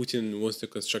way Putin wants to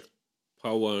construct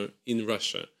power in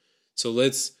Russia. So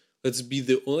let's be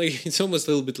the only. It's almost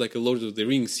a little bit like a Lord of the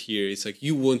Rings here. It's like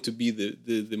you want to be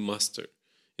the master,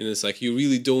 and it's like you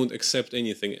really don't accept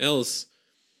anything else.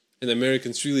 And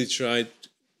Americans really tried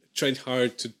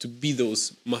hard to be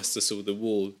those masters of the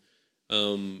world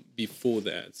before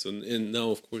that. So, and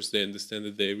now, of course, they understand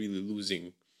that they're really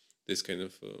losing this kind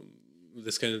of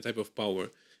type of power.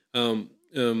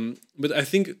 But I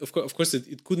think, of course,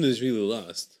 it couldn't really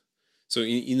last. So,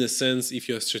 in a sense, if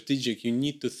you're strategic, you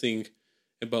need to think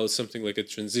about something like a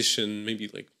transition. Maybe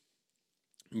like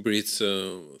Brits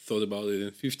thought about it in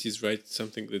the 50s, right?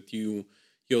 Something that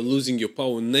you're losing your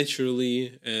power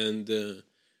naturally, and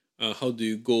how do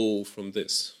you go from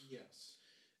this? Yes.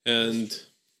 And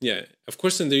yeah, of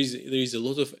course, and there is a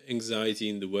lot of anxiety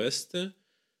in the West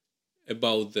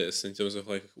about this, in terms of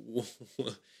like,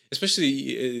 especially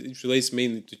it relates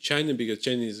mainly to China, because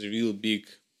China is a real big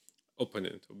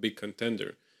opponent, a big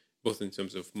contender, both in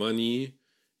terms of money,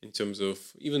 in terms of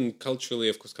even culturally.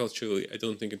 Of course, culturally, I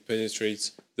don't think it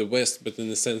penetrates the West, but in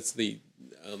the sense there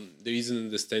is an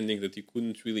understanding that you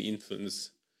couldn't really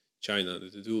influence China,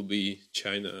 that it will be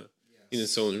China in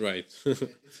its own right. It's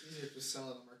easier to sell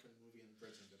an American movie in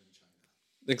Britain than in China.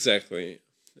 Exactly.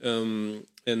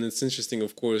 And it's interesting,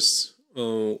 of course,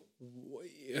 how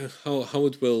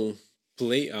it will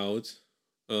play out,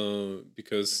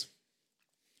 because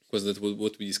that's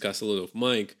what we discussed a lot of,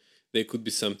 Mike. There could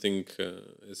be something,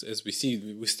 as we see,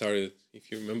 we started, if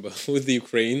you remember, with the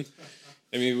Ukraine.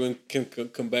 I mean, we can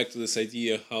come back to this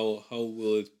idea, how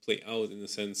will it play out, in a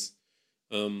sense,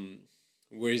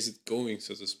 where is it going,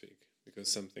 so to speak?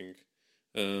 Because something,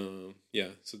 so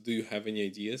do you have any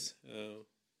ideas?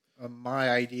 My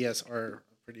ideas are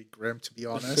pretty grim, to be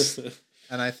honest.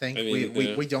 And I think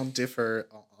we don't differ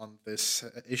on this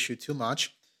issue too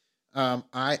much.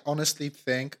 I honestly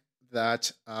think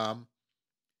that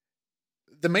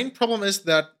the main problem is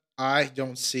that I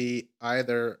don't see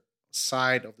either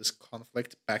side of this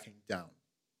conflict backing down.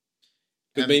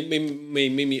 But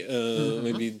maybe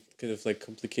kind of like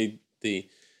complicate the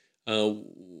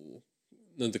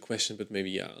not the question, but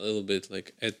maybe a little bit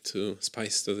like add to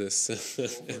spice to this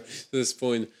to this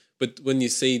point. But when you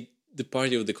say the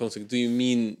party of the conflict, do you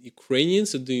mean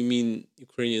Ukrainians, or do you mean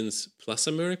Ukrainians plus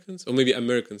Americans, or maybe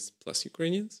Americans plus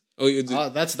Ukrainians?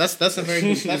 That's a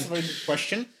very good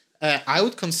question. I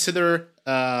would consider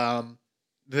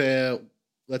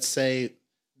let's say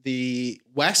the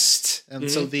West, and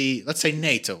so let's say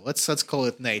NATO. Let's call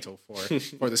it NATO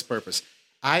for this purpose.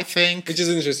 I think which is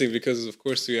interesting because, of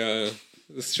course, we are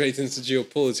straight into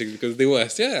geopolitics because the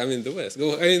West. Yeah, I mean the West.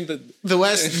 Go. I mean the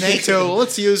West, NATO.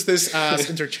 Let's use this as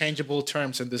interchangeable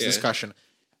terms in this discussion.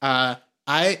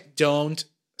 I don't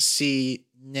see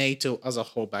NATO as a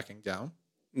whole backing down.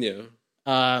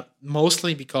 Yeah.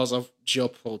 Mostly because of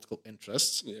geopolitical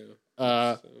interests.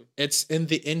 Yeah. It's in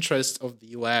the interest of the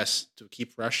US to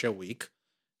keep Russia weak.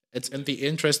 It's in the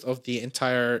interest of the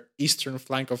entire eastern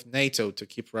flank of NATO to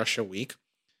keep Russia weak.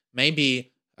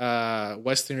 Maybe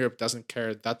Western Europe doesn't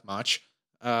care that much,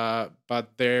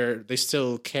 but they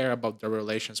still care about their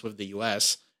relations with the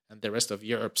US and the rest of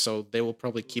Europe, so they will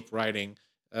probably keep riding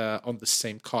on the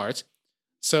same cart.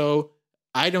 So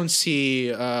I don't see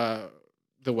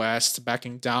the West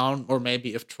backing down, or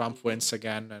maybe if Trump wins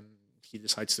again and he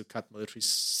decides to cut military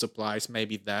supplies,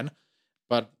 maybe then.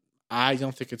 But I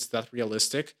don't think it's that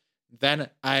realistic. Then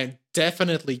I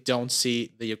definitely don't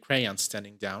see the Ukrainians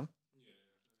standing down.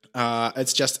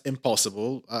 It's just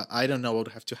impossible. I don't know what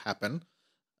would have to happen.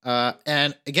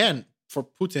 And again, for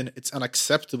Putin, it's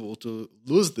unacceptable to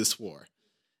lose this war.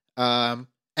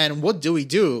 And what do we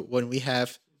do when we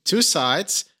have two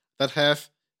sides that have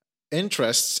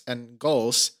interests and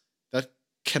goals that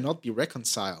cannot be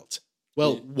reconciled?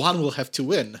 Well, one will have to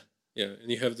win. Yeah,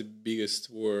 and you have the biggest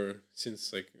war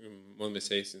since, like, one may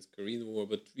say since Korean War,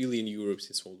 but really in Europe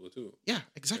since World War II. Yeah,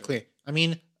 exactly. Yeah. I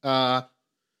mean,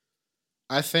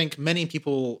 I think many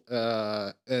people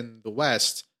in the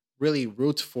West really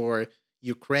root for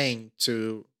Ukraine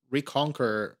to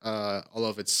reconquer all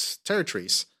of its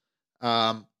territories.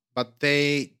 But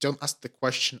they don't ask the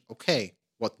question, okay,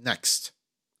 what next?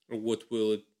 Or what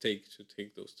will it take to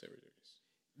take those territories?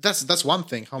 That's one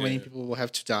thing. How many people will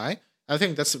have to die? I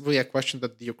think that's really a question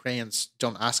that the Ukrainians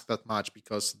don't ask that much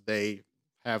because they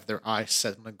have their eyes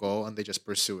set on a goal and they just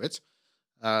pursue it,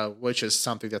 which is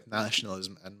something that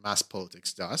nationalism and mass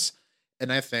politics does.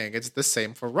 And I think it's the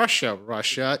same for Russia.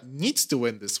 Russia needs to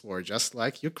win this war, just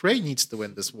like Ukraine needs to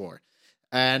win this war.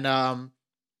 And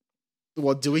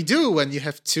what do we do when you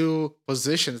have two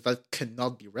positions that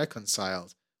cannot be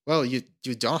reconciled? Well, you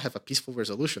don't have a peaceful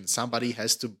resolution. Somebody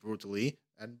has to brutally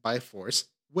and by force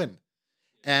win.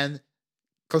 And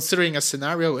considering a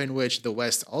scenario in which the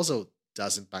West also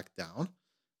doesn't back down,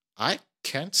 I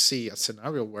can't see a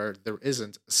scenario where there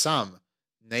isn't some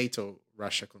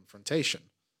NATO-Russia confrontation.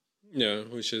 Yeah,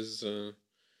 which is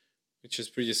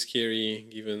pretty scary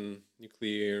given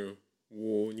nuclear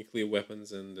war, nuclear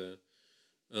weapons, and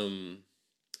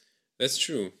that's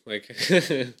true. Like,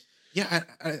 yeah,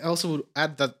 I also would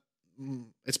add that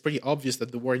it's pretty obvious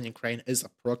that the war in Ukraine is a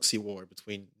proxy war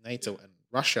between NATO and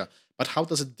Russia. But how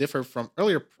does it differ from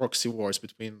earlier proxy wars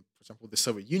between, for example, the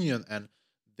Soviet Union and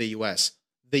the US?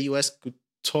 The US could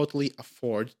totally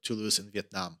afford to lose in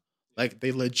Vietnam. Like,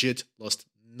 they legit lost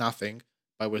nothing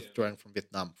by withdrawing from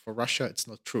Vietnam. For Russia, it's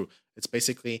not true. It's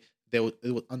basically it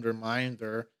would undermine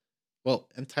their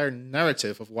entire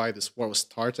narrative of why this war was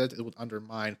started. It would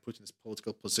undermine Putin's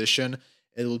political position.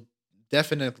 It would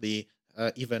definitely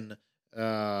even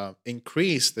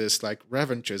increase this like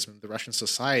revanchism in the Russian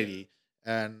society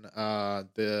and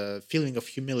the feeling of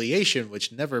humiliation,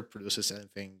 which never produces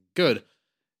anything good.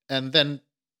 And then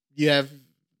you have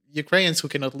Ukrainians who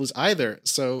cannot lose either.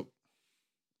 So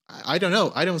I don't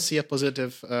know. I don't see a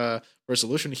positive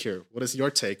resolution here. What is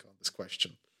your take on this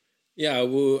question? Yeah, I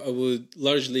would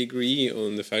largely agree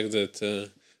on the fact that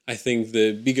I think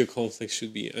the bigger conflict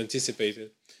should be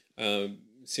anticipated.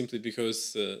 Simply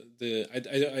because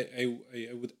I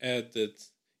would add that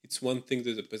it's one thing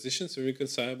that the positions are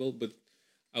reconcilable, but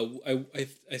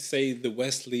I say the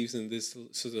West lives in this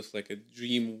sort of like a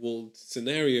dream world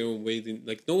scenario where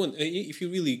like no one, if you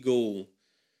really go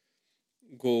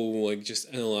like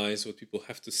just analyze what people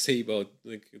have to say about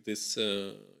like this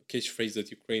catchphrase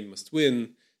that Ukraine must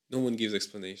win, no one gives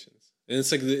explanations, and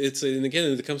it's like and again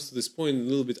it comes to this point a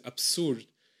little bit absurd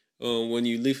when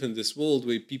you live in this world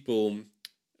where people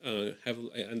have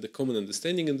the common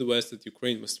understanding in the West that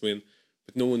Ukraine must win,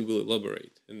 but no one will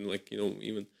elaborate. And like,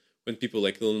 even when people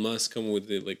like Elon Musk come with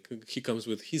he comes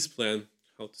with his plan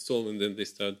how to solve, and then they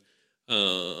start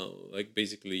like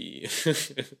basically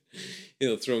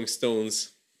throwing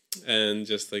stones and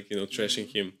just like trashing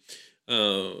him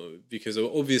because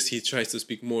obviously he tries to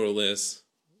speak more or less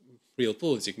real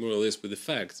politics, more or less with the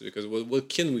facts. Because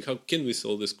how can we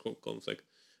solve this conflict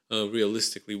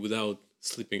realistically without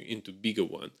slipping into bigger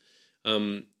one?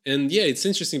 And yeah, it's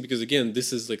interesting because again,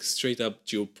 this is like straight up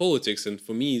geopolitics, and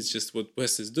for me, it's just what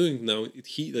West is doing now.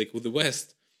 With the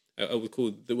West, I would call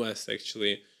it the West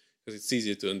actually, because it's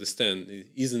easier to understand. It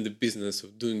isn't the business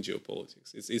of doing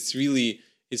geopolitics. It's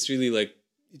really like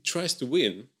it tries to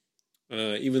win,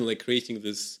 even like creating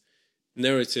these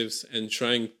narratives and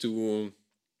trying to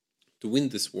win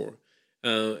this war.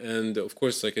 And of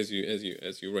course, like as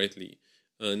you rightly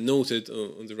noted,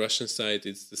 on the Russian side,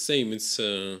 it's the same. It's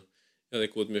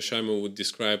like what Mearsheimer would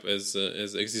describe as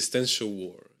existential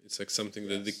war. It's like something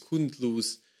that they couldn't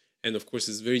lose, and of course,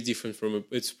 it's very different from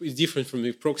it's different from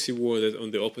a proxy war that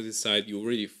on the opposite side you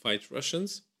already fight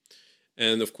Russians,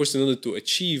 and of course, in order to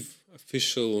achieve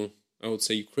official, I would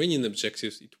say, Ukrainian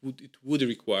objectives, it would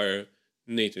require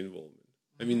NATO involvement.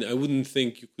 I mean, I wouldn't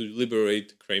think you could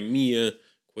liberate Crimea,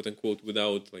 quote unquote,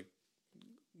 without like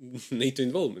NATO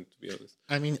involvement, to be honest.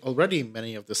 I mean, already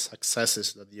many of the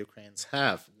successes that the Ukrainians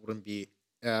have wouldn't be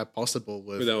possible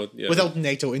without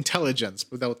NATO intelligence,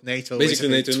 without NATO. Basically,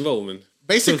 NATO involvement.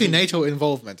 Basically, NATO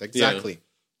involvement, exactly.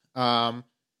 Yeah.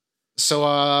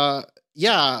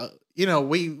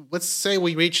 Let's say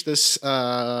we reach this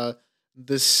moment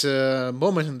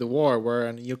in the war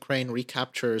where Ukraine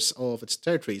recaptures all of its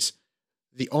territories.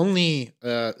 The only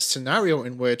scenario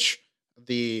in which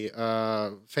the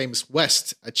famous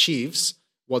West achieves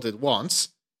what it wants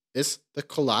is the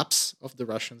collapse of the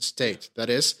Russian state. That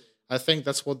is, I think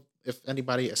that's what, if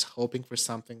anybody is hoping for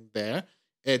something there,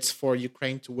 it's for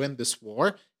Ukraine to win this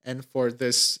war and for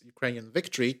this Ukrainian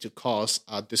victory to cause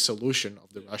a dissolution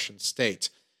of the Russian state.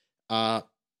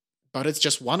 But it's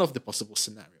just one of the possible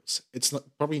scenarios. It's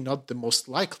probably not the most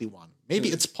likely one. Maybe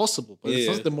it's possible, but it's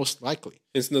not the most likely.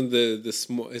 It's not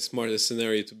the smartest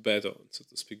scenario to bet on, so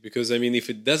to speak. Because, I mean, if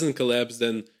it doesn't collapse,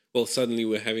 then, well, suddenly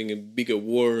we're having a bigger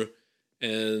war.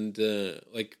 And,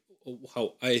 like,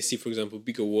 how I see, for example,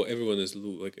 bigger war, everyone is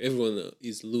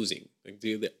losing. Like,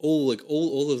 they're all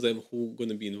of them who are going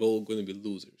to be involved going to be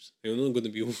losers. They're not going to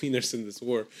be winners in this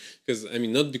war. Because, I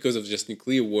mean, not because of just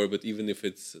nuclear war, but even if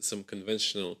it's some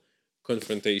conventional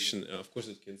confrontation, of course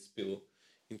it can spill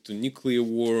into nuclear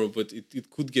war, but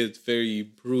it could get very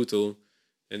brutal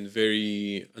and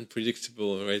very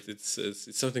unpredictable, right? It's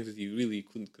something that you really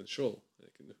couldn't control,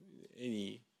 like in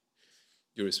any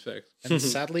due respect. And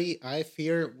sadly, I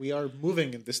fear we are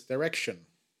moving in this direction.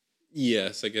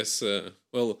 Yes, I guess. I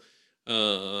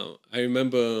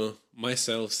remember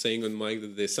myself saying on mic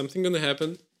that there's something going to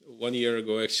happen. 1 year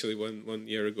ago, actually, one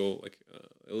year ago, like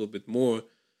a little bit more.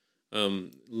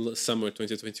 Summer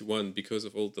 2021, because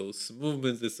of all those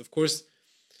movements. It's, of course,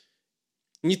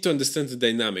 you need to understand the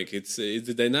dynamic.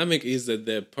 The dynamic is that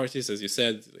the parties, as you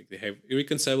said, like they have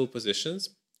irreconcilable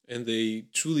positions, and they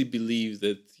truly believe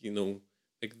that,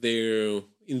 like they're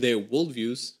in their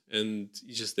worldviews, and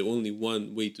it's just the only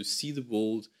one way to see the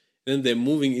world. And then they're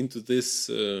moving into this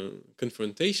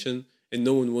confrontation, and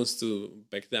no one wants to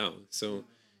back down. So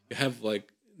you have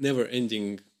like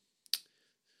never-ending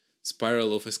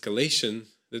spiral of escalation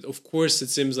that, of course, it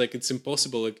seems like it's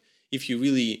impossible. Like, if you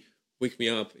really wake me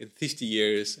up in 50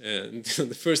 years and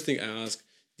the first thing I ask,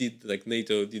 did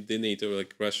the NATO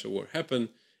like Russia war happen?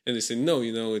 And they say no,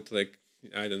 it's like,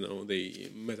 I don't know, they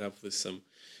met up with some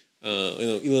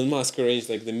Elon Musk arranged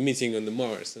like the meeting on the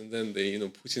Mars, and then they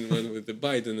Putin went with the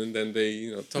Biden, and then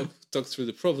they talked through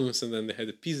the problems, and then they had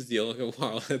a peace deal. Like,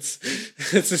 wow, that's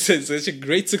such a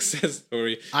great success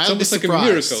story. It's almost like a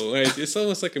miracle, right? It's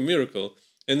almost like a miracle.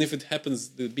 And if it happens,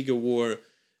 the bigger war,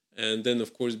 and then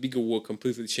of course bigger war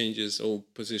completely changes all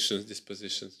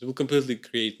dispositions. It will completely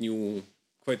create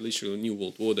quite literally new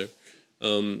world order,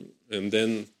 and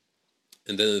then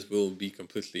it will be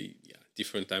completely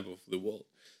different type of the world.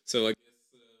 So I guess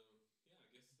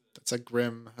that's a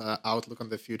grim outlook on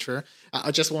the future.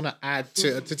 I just want to add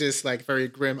to this like very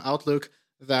grim outlook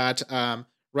that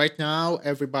right now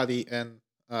everybody in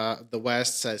the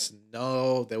West says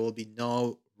no, there will be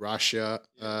no Russia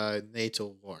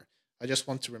NATO war. I just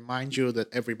want to remind you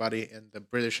that everybody in the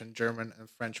British and German and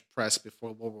French press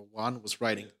before World War I was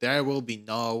writing there will be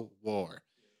no war.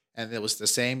 And it was the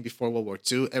same before World War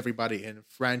II. Everybody in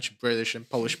French, British, and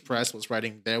Polish press was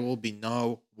writing, there will be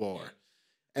no war.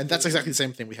 And that's exactly the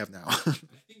same thing we have now. I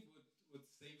think what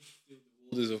saves the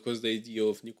world is, of course, the idea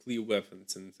of nuclear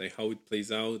weapons and like how it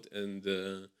plays out. And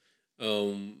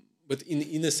but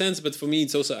in a sense, but for me,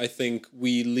 it's also, I think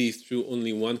we lived through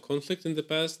only one conflict in the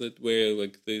past where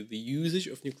like the usage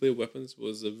of nuclear weapons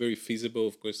was very feasible.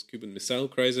 Of course, Cuban Missile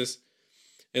Crisis.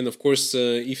 And of course,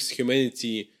 if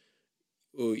humanity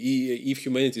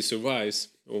survives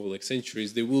over like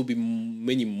centuries, there will be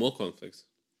many more conflicts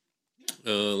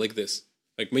like this,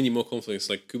 like many more conflicts,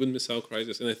 like Cuban Missile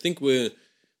Crisis. And I think we're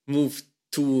moved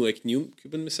to like new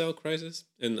Cuban Missile Crisis.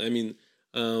 And I mean,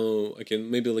 again,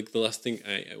 maybe like the last thing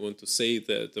I want to say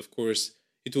that, of course,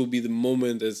 it will be the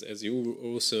moment, as you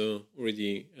also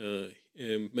already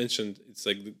mentioned. It's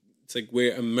like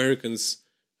where Americans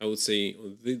I would say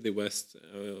the West,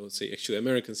 I would say actually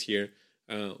Americans here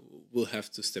will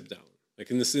have to step down. Like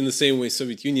in the same way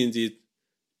Soviet Union did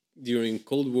during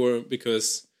Cold War,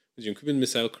 because during Cuban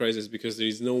Missile Crisis, because there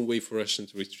is no way for Russia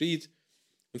to retreat,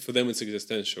 and for them it's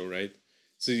existential, right?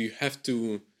 So you have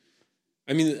to.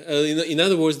 I mean, in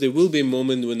other words, there will be a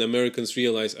moment when Americans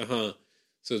realize,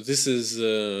 so this is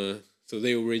so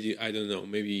they already, I don't know,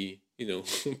 maybe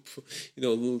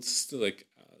like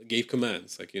gave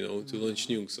commands, like to launch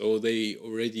nukes, or they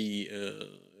already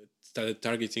started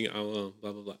targeting our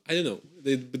blah blah blah. I don't know,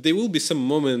 but there will be some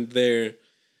moment there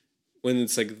when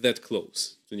it's like that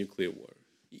close to nuclear war,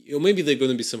 or maybe there are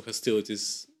going to be some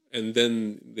hostilities, and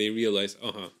then they realize,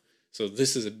 so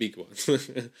this is a big one,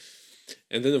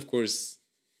 and then of course,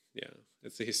 yeah,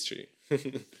 that's the history.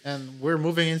 And we're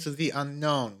moving into the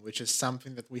unknown, which is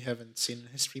something that we haven't seen in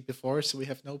history before, so we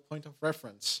have no point of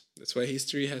reference. That's why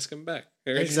history has come back.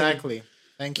 Exactly.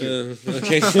 Thank you.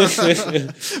 Okay.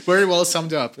 Very well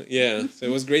summed up. Yeah, so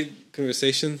it was great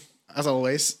conversation. As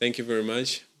always. Thank you very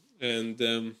much. And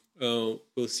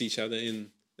we'll see each other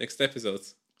in next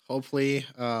episodes. Hopefully,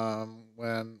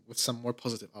 with some more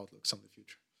positive outlooks on the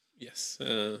future. Yes.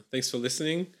 Thanks for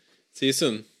listening. See you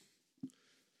soon.